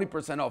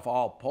 20% off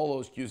all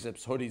polos,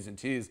 Q-zips, hoodies, and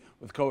tees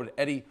with code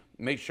Eddie.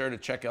 Make sure to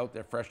check out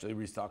their freshly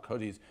restocked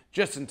hoodies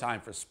just in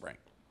time for spring.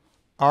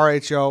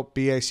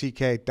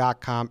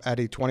 RHOBACK.com,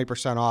 Eddie,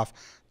 20% off.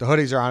 The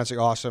hoodies are honestly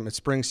awesome. It's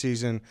spring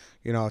season.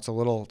 You know, it's a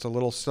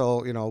little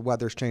still, you know,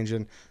 weather's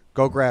changing.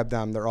 Go grab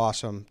them. They're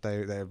awesome.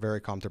 They're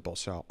very comfortable.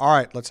 So, all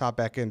right, let's hop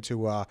back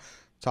into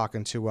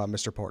talking to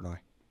Mr. Portnoy.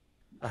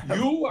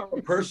 You are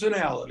a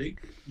personality.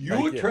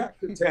 You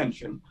attract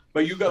attention,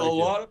 but you got a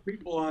lot of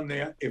people on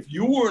there. If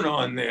you weren't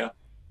on there,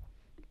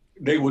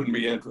 they wouldn't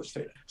be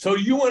interested. So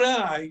you and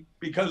I,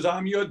 because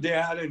I'm your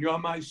dad and you're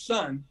my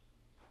son,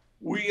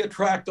 we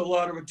attract a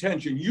lot of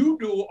attention. You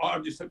do,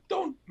 obviously.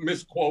 Don't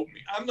misquote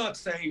me. I'm not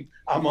saying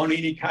I'm on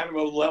any kind of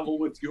a level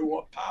with you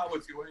or par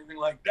with you or anything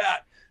like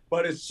that.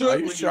 But it's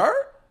certainly. Are you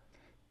sure?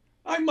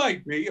 I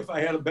might be if I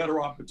had a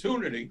better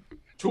opportunity.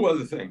 Two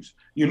other things.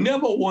 You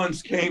never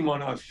once came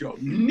on our show.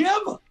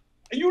 Never.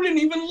 You didn't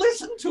even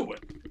listen to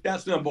it.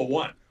 That's number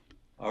one.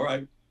 All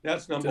right?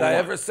 That's number one. Did I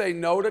ever say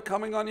no to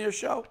coming on your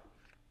show?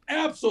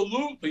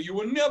 Absolutely. You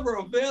were never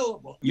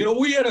available. You know,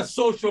 we had a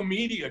social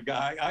media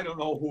guy. I don't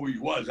know who he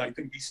was. I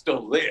think he's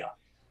still there.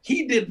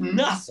 He did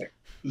nothing.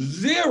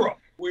 Zero.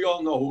 We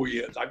all know who he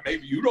is.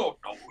 Maybe you don't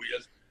know who he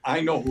is.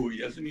 I know who he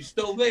is, and he's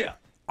still there.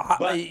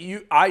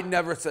 I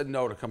never said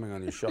no to coming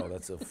on your show.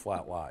 That's a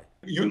flat lie.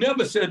 You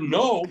never said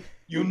no.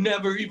 You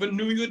never even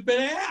knew you'd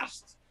been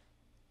asked.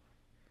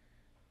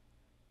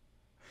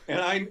 And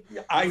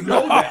I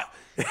know that.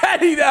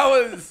 Eddie, that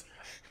was...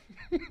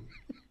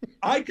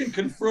 I can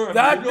confirm.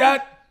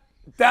 That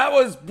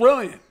was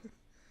brilliant.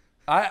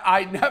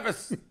 I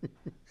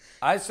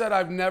said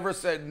I've never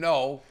said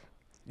no.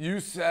 You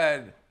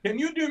said... Can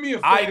you do me a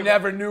favor? I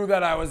never knew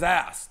that I was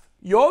asked.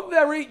 You're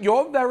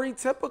very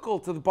typical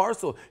to the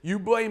Barstool. You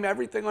blame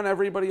everything on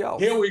everybody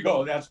else. Here we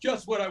go. That's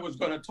just what I was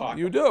going to talk about.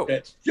 You do.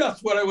 That's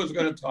just what I was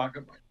going to talk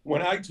about.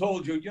 When I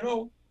told you,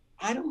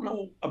 I don't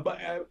know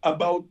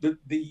about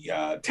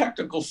the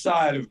technical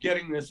side of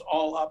getting this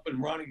all up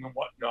and running and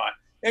whatnot.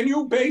 And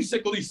you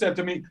basically said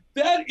to me,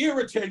 that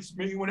irritates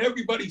me when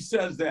everybody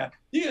says that.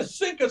 You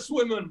sink or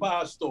swim in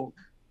Barstool.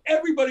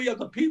 Everybody,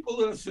 the people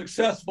that are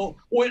successful,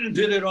 went and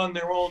did it on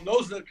their own.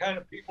 Those are the kind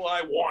of people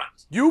I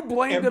want. You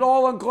blamed it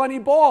all on Glenny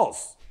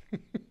Balls.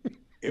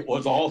 It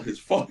was all his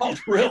fault,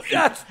 really.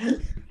 That's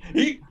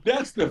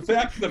the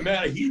fact of the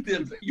matter. He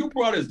did. You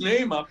brought his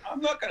name up.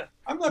 I'm not gonna.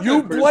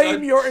 You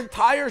blame your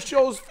entire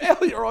show's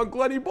failure on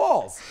Glenny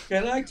Balls.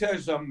 Can I tell you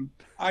something?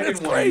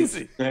 That's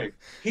crazy.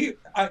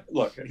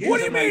 Look. What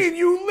do you mean?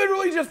 You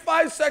literally just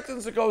 5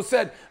 seconds ago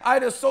said I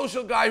had a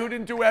social guy who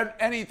didn't do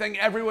anything.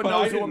 Everyone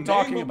knows who I'm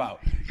talking about.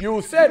 You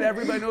said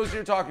everybody knows who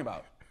you're talking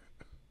about.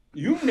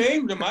 You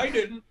named him. I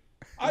didn't.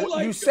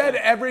 You said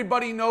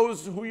everybody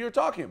knows who you're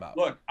talking about.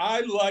 Look, I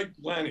like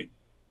Lenny.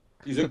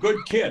 He's a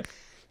good kid.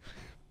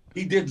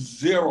 He did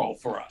zero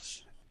for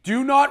us. Do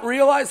you not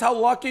realize how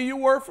lucky you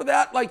were for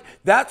that? Like,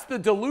 that's the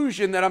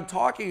delusion that I'm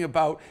talking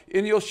about,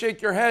 and you'll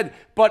shake your head.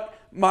 But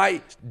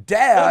my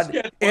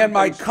dad and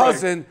my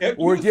cousin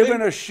were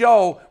given a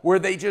show where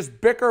they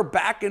just bicker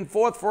back and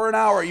forth for an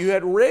hour. You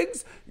had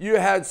Riggs, you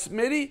had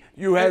Smitty,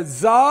 you had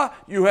Za,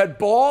 you had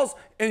Balls,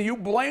 and you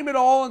blame it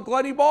all on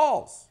Glenny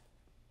Balls.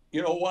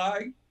 You know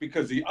why?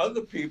 Because the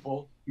other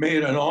people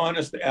made an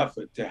honest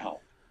effort to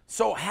help.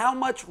 So how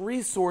much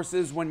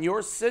resources when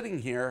you're sitting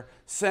here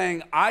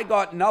saying, I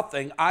got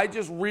nothing, I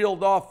just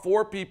reeled off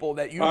 4 people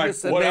that you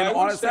just said made an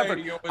honest effort.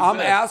 I'm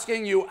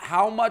asking you,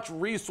 how much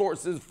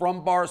resources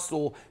from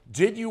Barstool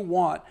did you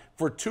want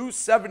for 2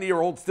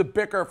 70-year-olds to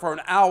bicker for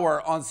an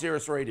hour on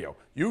Sirius Radio?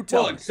 You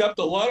tell me. Well, except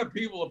a lot of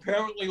people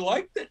apparently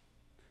liked it.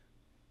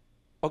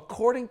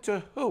 According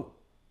to who?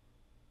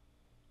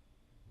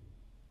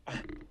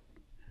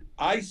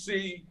 I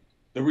see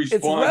the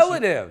response. It's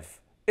relative.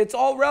 It's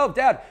all relative,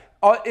 Dad.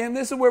 And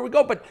this is where we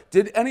go. But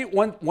did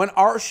anyone, when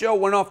our show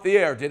went off the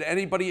air, did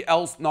anybody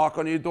else knock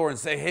on your door and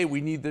say, hey,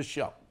 we need this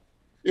show?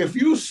 If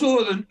you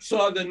saw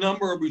the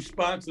number of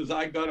responses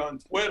I got on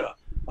Twitter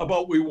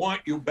about we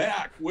want you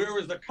back, where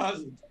is the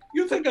cousins?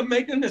 You think I'm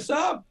making this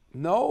up?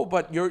 No,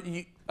 but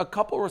a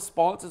couple of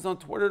responses on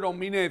Twitter don't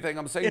mean anything.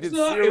 I'm saying did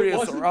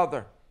Sirius or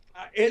other.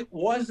 It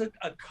wasn't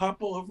a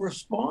couple of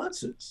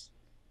responses.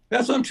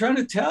 That's what I'm trying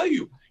to tell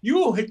you.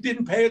 You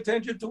didn't pay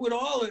attention to it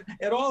all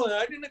at all, and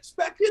I didn't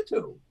expect you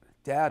to.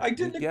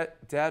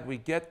 Dad, we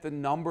get the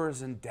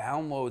numbers and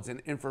downloads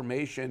and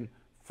information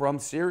from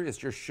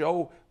Sirius. Your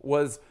show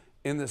was,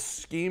 in the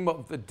scheme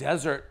of the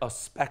desert, a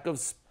speck of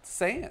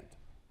sand.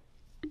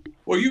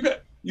 Well,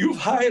 you've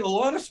hired a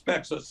lot of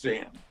specks of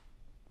sand.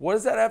 What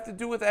does that have to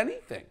do with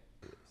anything?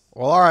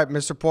 Well, all right,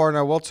 Mr.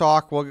 Portnoy, we'll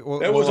talk.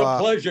 It was a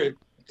pleasure.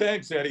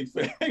 Thanks, Eddie,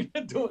 for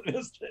doing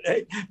this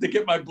today to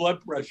get my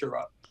blood pressure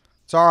up.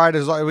 It's all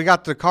right. We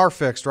got the car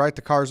fixed, right?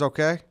 The car's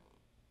okay?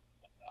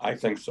 I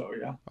think so,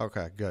 yeah.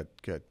 Okay, good.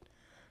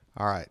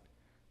 All right.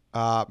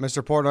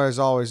 Mr. Portnoy, as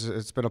always,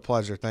 it's been a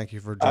pleasure. Thank you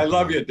for joining. I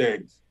love you,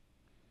 Dave.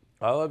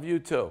 I love you,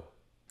 too.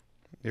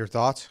 Your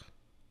thoughts?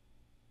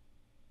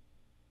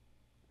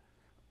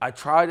 I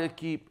try to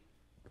keep,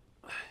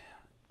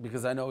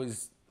 because I know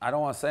I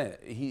don't want to say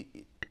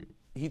it.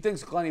 He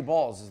thinks Glenny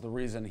Balls is the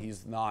reason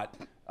he's not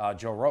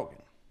Joe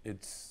Rogan.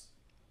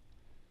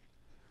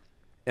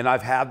 And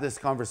I've had this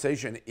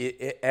conversation.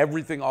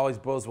 Everything always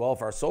bodes well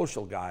if our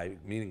social guy,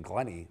 meaning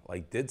Glenny,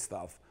 did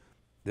stuff.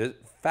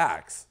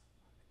 Facts.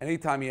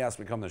 Anytime he asked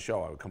me to come on the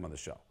show, I would come on the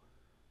show.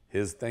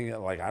 His thing,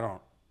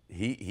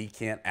 he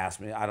can't ask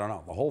me. I don't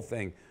know. The whole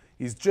thing,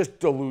 he's just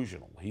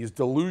delusional. He's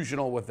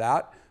delusional with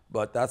that,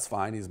 but that's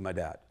fine. He's my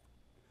dad.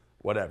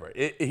 Whatever.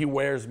 He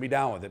wears me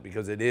down with it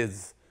because it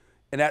is.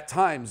 And at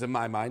times, in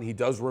my mind, he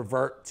does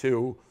revert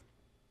to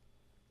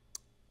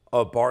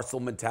a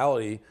Barstool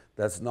mentality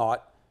that's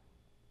not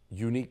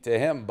unique to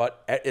him,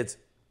 but it's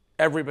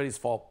everybody's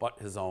fault but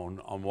his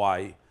own on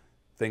why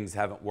things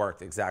haven't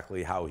worked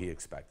exactly how he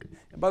expected.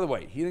 And by the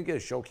way, he didn't get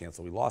his show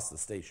canceled. He lost the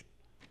station.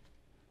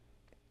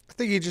 I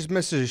think he just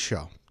misses his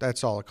show.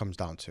 That's all it comes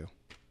down to.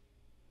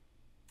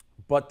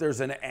 But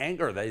there's an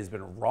anger that he's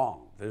been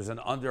wrong. There's an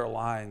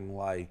underlying,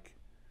 like...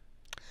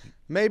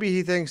 Maybe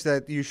he thinks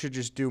that you should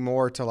just do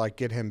more to, like,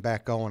 get him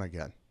back going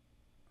again.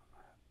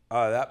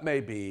 That may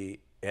be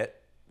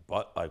it,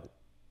 but, like,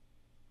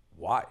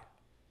 why?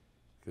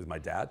 Because my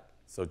dad?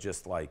 So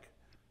just, like,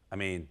 I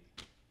mean,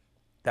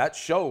 that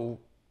show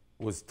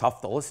was tough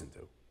to listen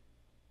to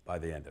by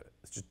the end of it.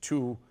 It's just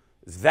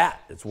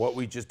it's what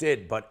we just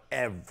did, but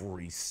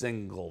every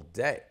single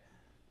day.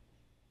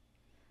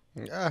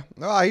 Yeah,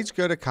 no, he's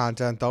good at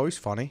content, though. He's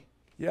funny.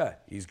 Yeah,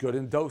 he's good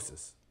in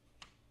doses.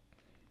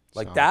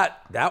 Like So.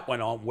 that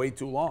went on way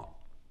too long.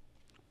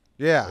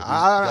 Yeah, Like,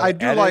 I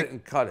do edit like it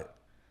and cut it.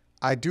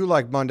 I do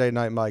like Monday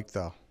Night Mike,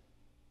 though.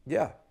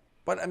 Yeah,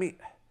 but I mean,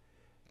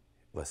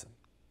 listen,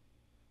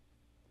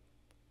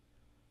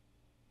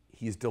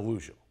 he's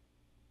delusional.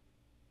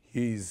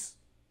 He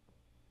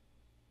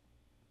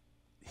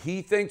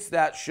thinks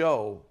that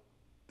show,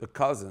 The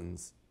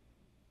Cousins,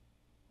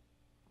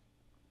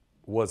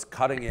 was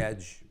cutting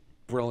edge,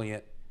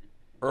 brilliant,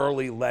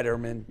 early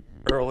Letterman,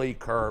 early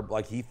Curb.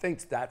 Like, he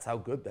thinks that's how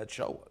good that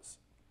show was.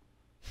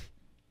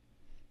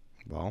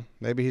 Well,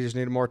 maybe he just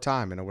needed more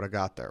time and it would have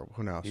got there.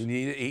 Who knows?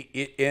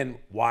 And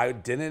why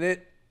didn't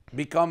it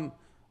become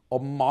a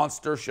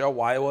monster show?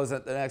 Why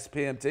wasn't the next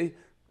PMT?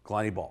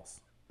 Glenny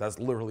Balls. That's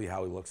literally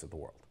how he looks at the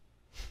world.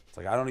 It's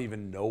like, I don't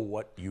even know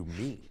what you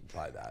mean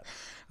by that.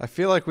 I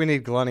feel like we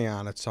need Glenny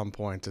on at some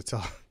point to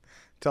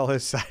tell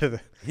his side of the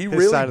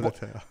side of the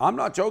tale. I'm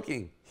not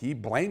joking. He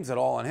blames it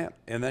all on him.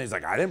 And then he's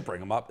like, I didn't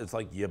bring him up. It's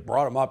like, you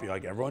brought him up. You're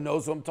like, everyone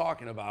knows who I'm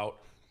talking about.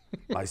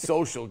 My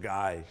social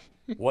guy.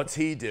 What's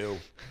he do?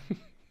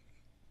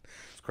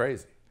 It's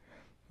crazy.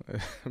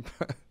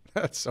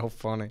 That's so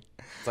funny.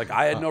 It's like,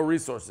 I had no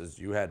resources.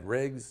 You had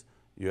Riggs.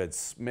 You had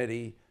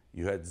Smitty.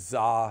 You had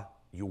Za.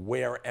 You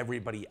wear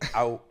everybody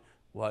out.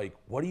 Like,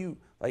 what do you,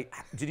 like,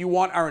 did you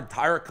want our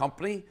entire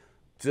company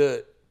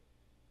to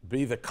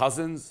be the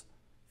Cousins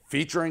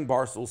featuring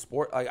Barstool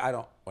Sports? Like, I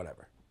don't,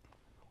 whatever.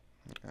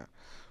 Yeah.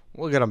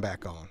 We'll get him back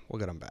going. We'll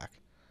get him back.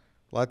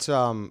 Let's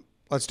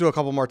do a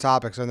couple more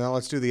topics, and then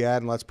let's do the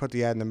ad, and let's put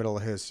the ad in the middle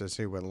of his since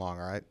he went long,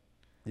 all right?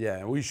 Yeah,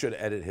 and we should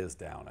edit his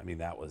down. I mean,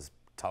 that was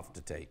tough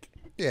to take.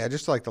 Yeah,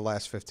 just like the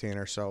last 15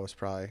 or so was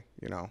probably,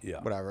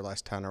 Yeah. whatever,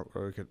 last 10 or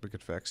we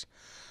could fix.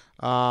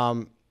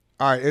 All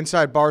right,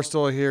 inside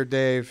Barstool here,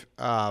 Dave.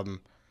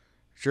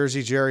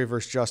 Jersey Jerry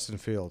versus Justin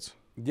Fields.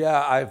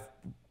 Yeah,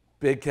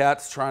 Big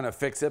Cat's trying to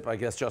fix it, but I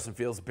guess Justin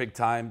Fields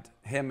big-timed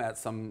him at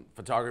some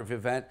photography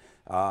event,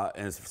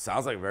 and it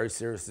sounds like a very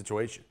serious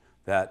situation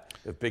that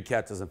if Big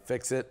Cat doesn't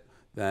fix it,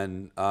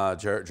 then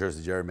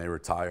Jersey Jerry may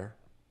retire.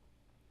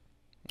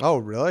 Oh,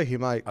 really? He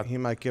might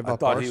give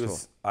up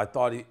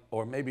Barstool.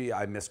 Or maybe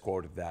I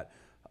misquoted that.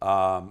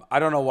 I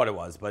don't know what it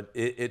was, but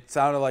it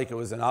sounded like it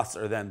was an us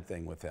or them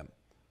thing with him.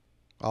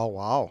 Oh,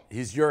 wow.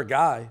 He's your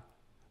guy.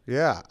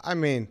 Yeah, I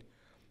mean,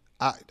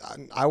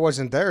 I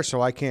wasn't there,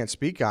 so I can't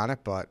speak on it,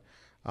 but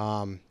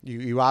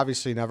you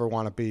obviously never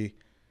want to be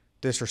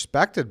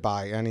disrespected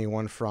by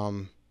anyone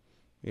from,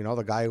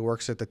 the guy who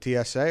works at the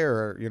TSA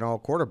or, a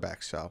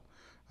quarterback. So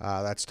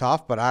that's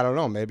tough, but I don't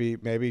know.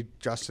 Maybe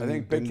Justin. I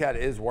think Big Cat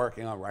is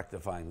working on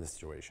rectifying the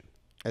situation.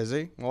 Is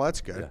he? Well,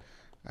 that's good. Yeah.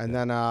 And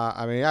then,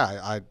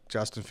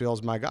 Justin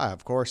Fields my guy.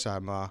 Of course,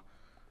 I'll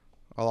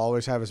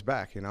always have his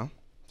back,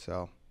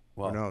 So.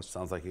 Well, who knows?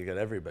 Sounds like you got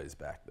everybody's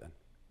back then.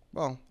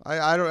 Well,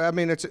 I don't. I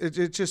mean, it's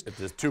just. If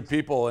there's two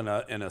people in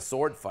a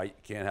sword fight,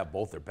 you can't have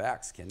both their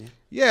backs, can you?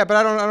 Yeah, but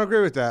I don't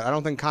agree with that. I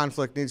don't think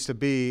conflict needs to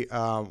be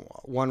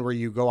one where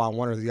you go on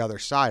one or the other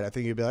side. I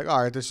think you'd be like,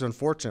 all right, this is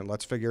unfortunate.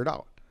 Let's figure it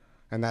out,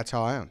 and that's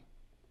how I am.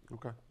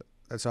 Okay.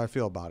 That's how I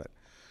feel about it.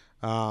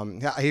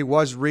 Yeah, he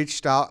was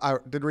reached out. I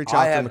did reach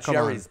out to him to come on.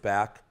 I have Jerry's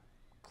back.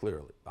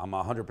 Clearly, I'm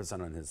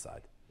 100% on his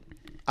side.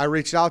 I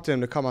reached out to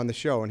him to come on the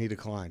show, and he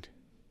declined.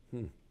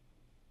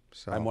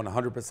 So I'm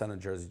 100%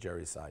 on Jersey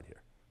Jerry's side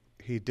here.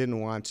 He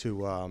didn't want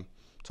to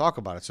talk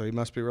about it, so he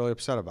must be really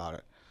upset about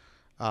it.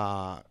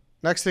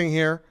 Next thing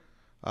here,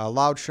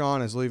 Loud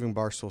Sean is leaving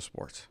Barstool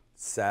Sports.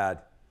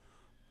 Sad.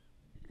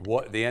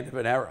 What the end of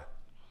an era.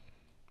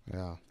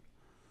 Yeah.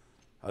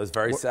 I was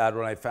very sad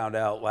when I found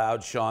out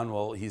Loud Sean,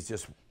 well, he's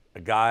just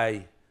a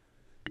guy.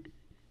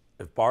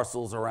 If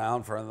Barstool's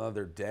around for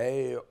another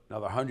day,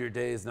 another 100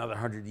 days, another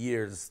 100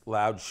 years,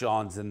 Loud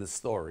Sean's in the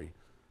story.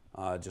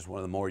 Just one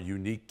of the more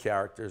unique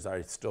characters.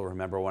 I still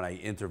remember when I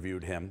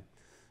interviewed him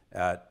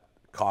at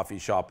a coffee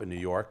shop in New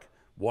York.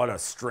 What a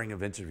string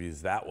of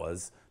interviews that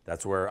was.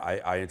 That's where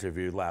I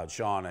interviewed Loud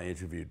Sean. I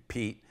interviewed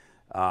Pete.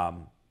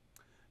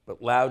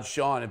 But Loud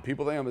Sean, and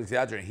people think I'm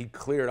exaggerating, he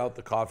cleared out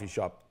the coffee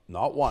shop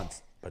not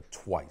once, but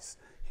twice.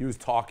 He was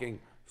talking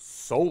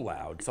so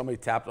loud. Somebody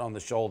tapped him on the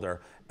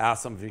shoulder,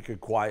 asked him if he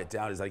could quiet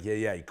down. He's like,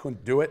 yeah. He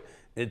couldn't do it.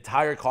 The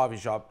entire coffee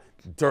shop,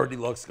 dirty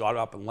looks, got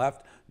up and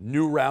left.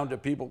 New round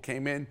of people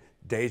came in,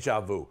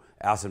 deja vu.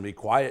 asked him to be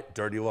quiet.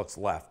 Dirty looks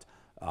left.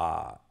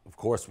 Of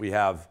course, we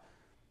have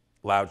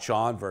Loud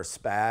Sean versus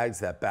Spags,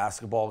 that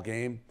basketball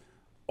game,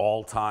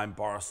 all-time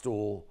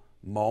Barstool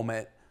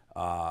moment.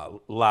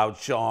 Loud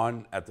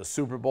Sean at the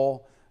Super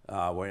Bowl,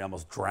 where he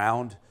almost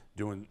drowned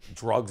doing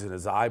drugs in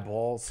his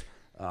eyeballs,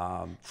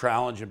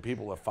 challenging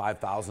people at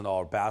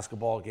 $5,000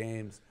 basketball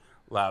games.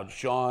 Loud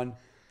Sean,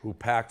 who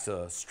packs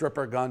a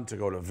stripper gun to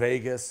go to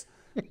Vegas.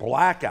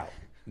 Blackout.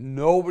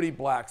 Nobody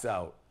blacks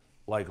out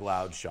like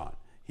Loud Sean.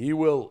 He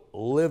will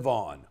live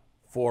on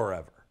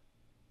forever.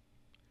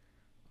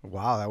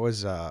 Wow, that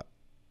was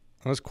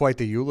quite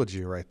the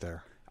eulogy right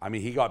there. I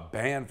mean, he got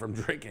banned from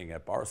drinking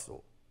at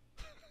Barstool.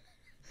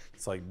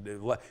 It's like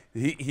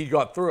he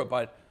got through it,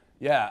 but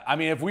yeah, I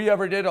mean, if we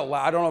ever did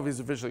I don't know if he's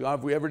officially gone.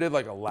 If we ever did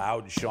like a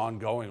Loud Sean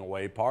going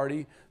away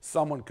party,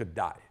 someone could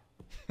die.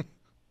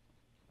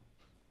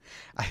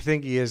 I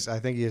think he is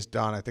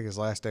done. I think his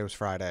last day was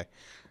Friday.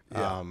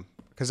 Yeah.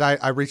 Because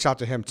I reached out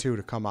to him too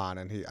to come on,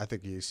 and I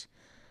think he's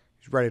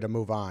ready to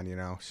move on.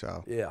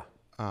 So Yeah.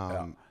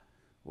 Yeah.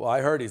 Well,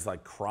 I heard he's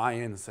like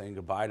crying, saying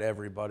goodbye to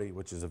everybody,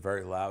 which is a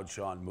very Loud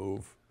Sean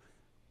move.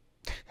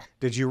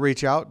 Did you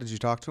reach out? Did you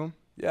talk to him?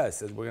 Yeah, I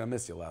said, we're going to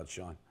miss you, Loud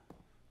Sean.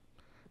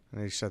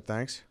 And he said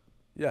thanks.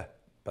 Yeah,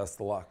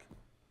 best of luck.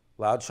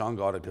 Loud Sean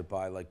got a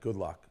goodbye, like good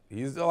luck.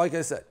 He's, like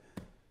I said,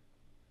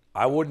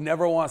 I would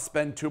never want to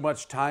spend too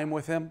much time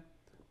with him,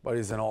 but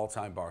he's an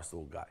all-time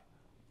Barstool guy.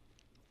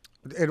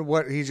 And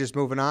what, he's just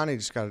moving on? He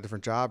just got a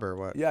different job or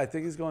what? Yeah, I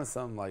think he's going to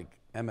some like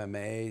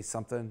MMA,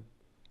 something.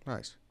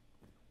 Nice.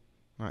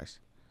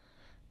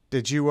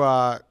 Did you,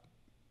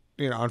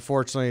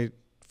 unfortunately,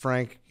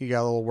 Frank, he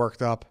got a little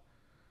worked up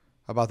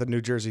about the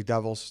New Jersey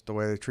Devils, the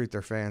way they treat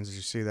their fans. Did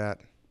you see that?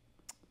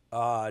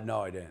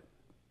 No, I didn't.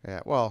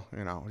 Yeah, well,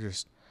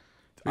 just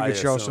we could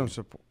show some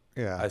support.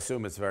 Yeah. I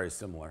assume it's very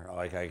similar.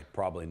 Like, I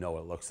probably know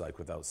what it looks like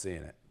without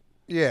seeing it.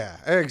 Yeah,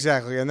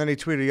 exactly. And then he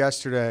tweeted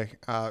yesterday,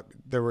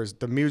 there was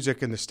the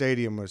music in the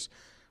stadium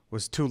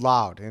was too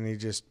loud, and he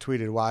just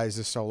tweeted, "Why is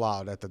this so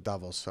loud?" at the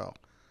Devils. So,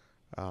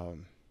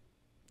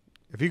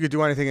 if you could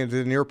do anything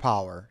in your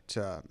power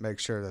to make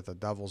sure that the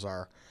Devils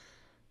are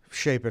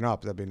shaping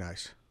up, that'd be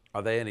nice.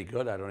 Are they any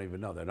good? I don't even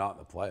know. They're not in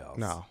the playoffs.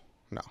 No.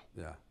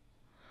 Yeah.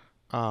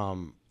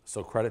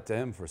 So credit to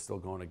him for still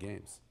going to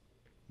games.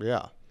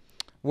 Yeah.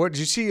 What did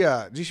you see?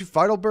 Did you see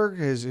Feidelberg,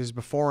 his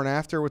before and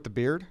after with the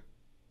beard?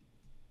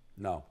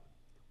 No.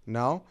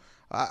 No.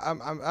 I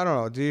don't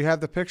know. Do you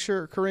have the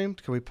picture,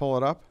 Kareem? Can we pull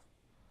it up?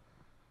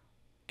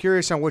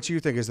 Curious on what you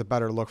think is the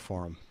better look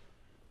for him.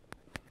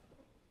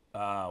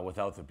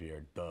 Without the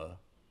beard, duh.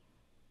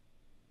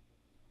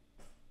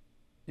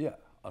 Yeah,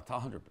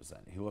 100%.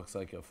 He looks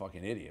like a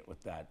fucking idiot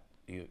with that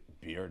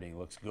beard, and he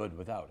looks good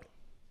without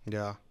it.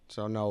 Yeah.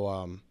 So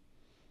no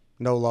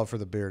love for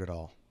the beard at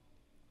all.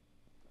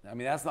 I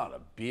mean, that's not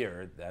a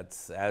beard.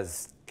 That's,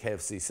 as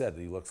KFC said,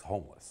 he looks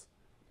homeless.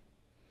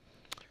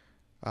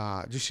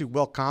 Did you see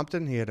Will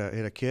Compton? He had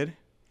a kid.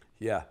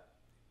 Yeah.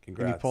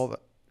 Congrats.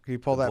 Can you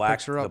pull that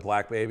picture up? The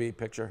black baby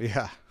picture?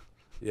 Yeah.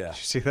 Yeah. Did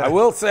you see that? I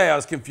will say I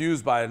was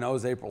confused by it. No, it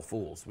was April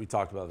Fool's. We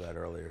talked about that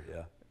earlier.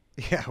 Yeah.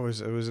 Yeah, it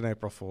was an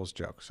April Fool's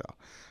joke. So,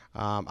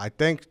 I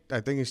think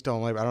he's still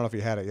in labor. I don't know if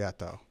he had it yet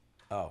though.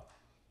 Oh.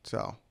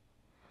 So,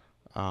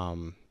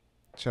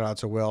 shout out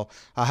to Will.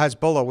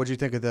 Hasbulla, what'd you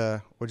think of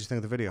the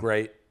video?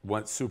 Great.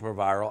 Went super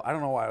viral. I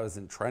don't know why I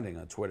wasn't trending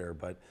on Twitter,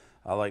 but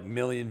like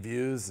million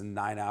views in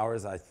 9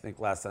 hours. I think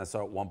last time I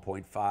saw it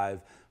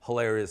 1.5.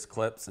 Hilarious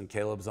clips, and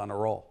Caleb's on a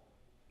roll.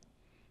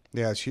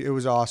 Yeah, it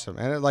was awesome.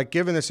 And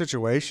given the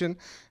situation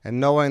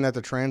and knowing that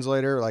the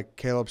translator, like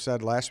Caleb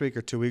said last week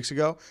or 2 weeks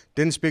ago,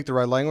 didn't speak the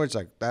right language,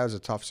 that was a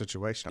tough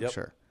situation, I'm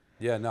sure.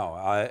 Yeah, no.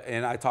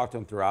 I talked to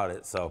him throughout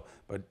it. So,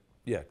 but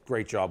yeah,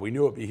 great job. We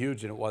knew it'd be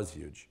huge, and it was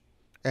huge.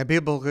 And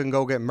people can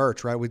go get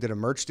merch, right? We did a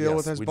merch deal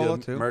with Hasbulla, we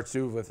did too? Merch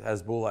deal with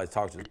Hasbulla. I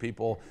talked to the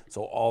people.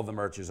 So all the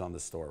merch is on the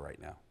store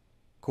right now.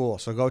 Cool.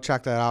 So go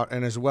check that out.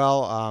 And as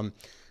well,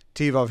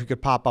 TiVo, if you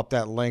could pop up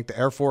that link, the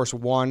Air Force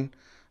One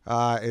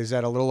is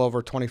at a little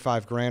over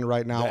 $25,000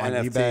 right now on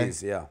NFTs,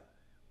 eBay. Yeah.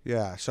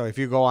 Yeah. So if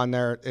you go on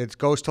there, it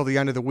goes till the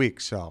end of the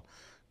week. So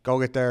go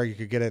get there. You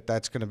could get it.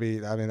 That's going to be,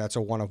 that's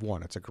a one of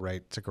one. It's a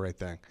great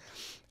thing.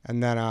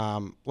 And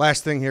then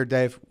last thing here,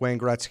 Dave, Wayne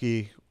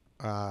Gretzky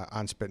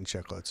on Spittin'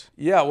 Chicklets.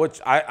 Yeah,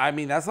 which I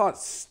mean, that's not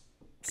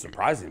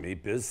surprising me.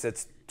 Biz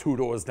sits 2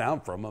 doors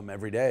down from him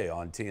every day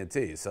on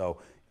TNT.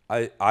 So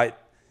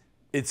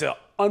it's an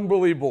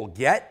unbelievable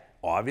get,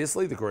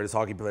 obviously, the greatest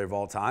hockey player of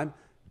all time.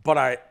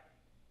 But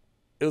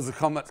it was a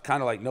comment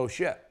kind of like, no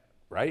shit,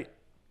 right?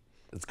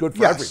 It's good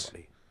for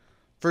everybody.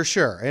 For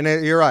sure. And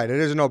you're right. It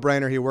is a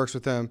no-brainer. He works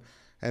with them,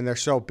 and they're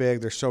so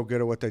big. They're so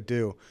good at what they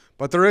do.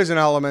 But there is an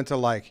element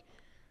of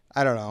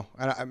I don't know.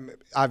 And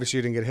obviously,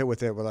 you didn't get hit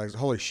with it, but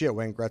holy shit,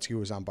 Wayne Gretzky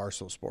was on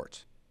Barstool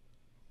Sports,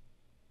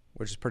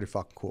 which is pretty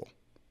fucking cool.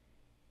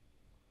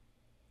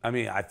 I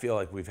mean, I feel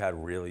like we've had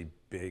really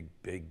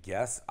big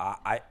guests.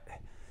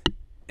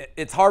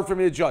 It's hard for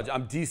me to judge.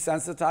 I'm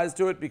desensitized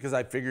to it because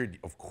I figured,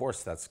 of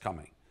course, that's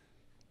coming.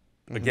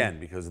 Again,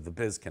 because of the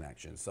Biz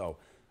connection. So,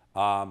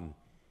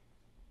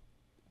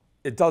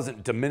 it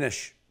doesn't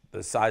diminish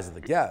the size of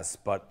the guests,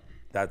 but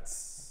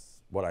that's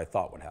what I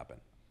thought would happen.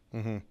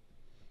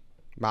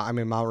 I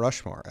mean, Mount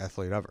Rushmore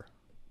athlete ever.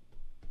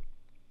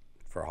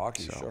 For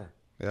hockey, sure.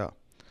 Yeah.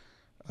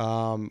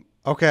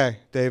 Okay,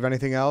 Dave.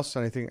 Anything else?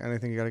 Anything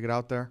you got to get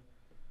out there?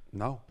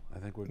 No, I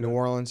think we're good. New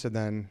Orleans, and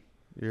then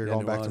you're going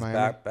New back to Orleans,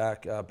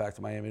 Miami. back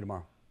to Miami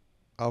tomorrow.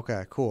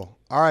 Okay, cool.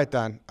 All right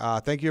then.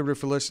 Thank you everybody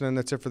for listening.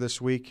 That's it for this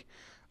week.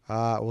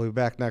 We'll be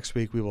back next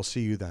week. We will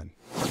see you then.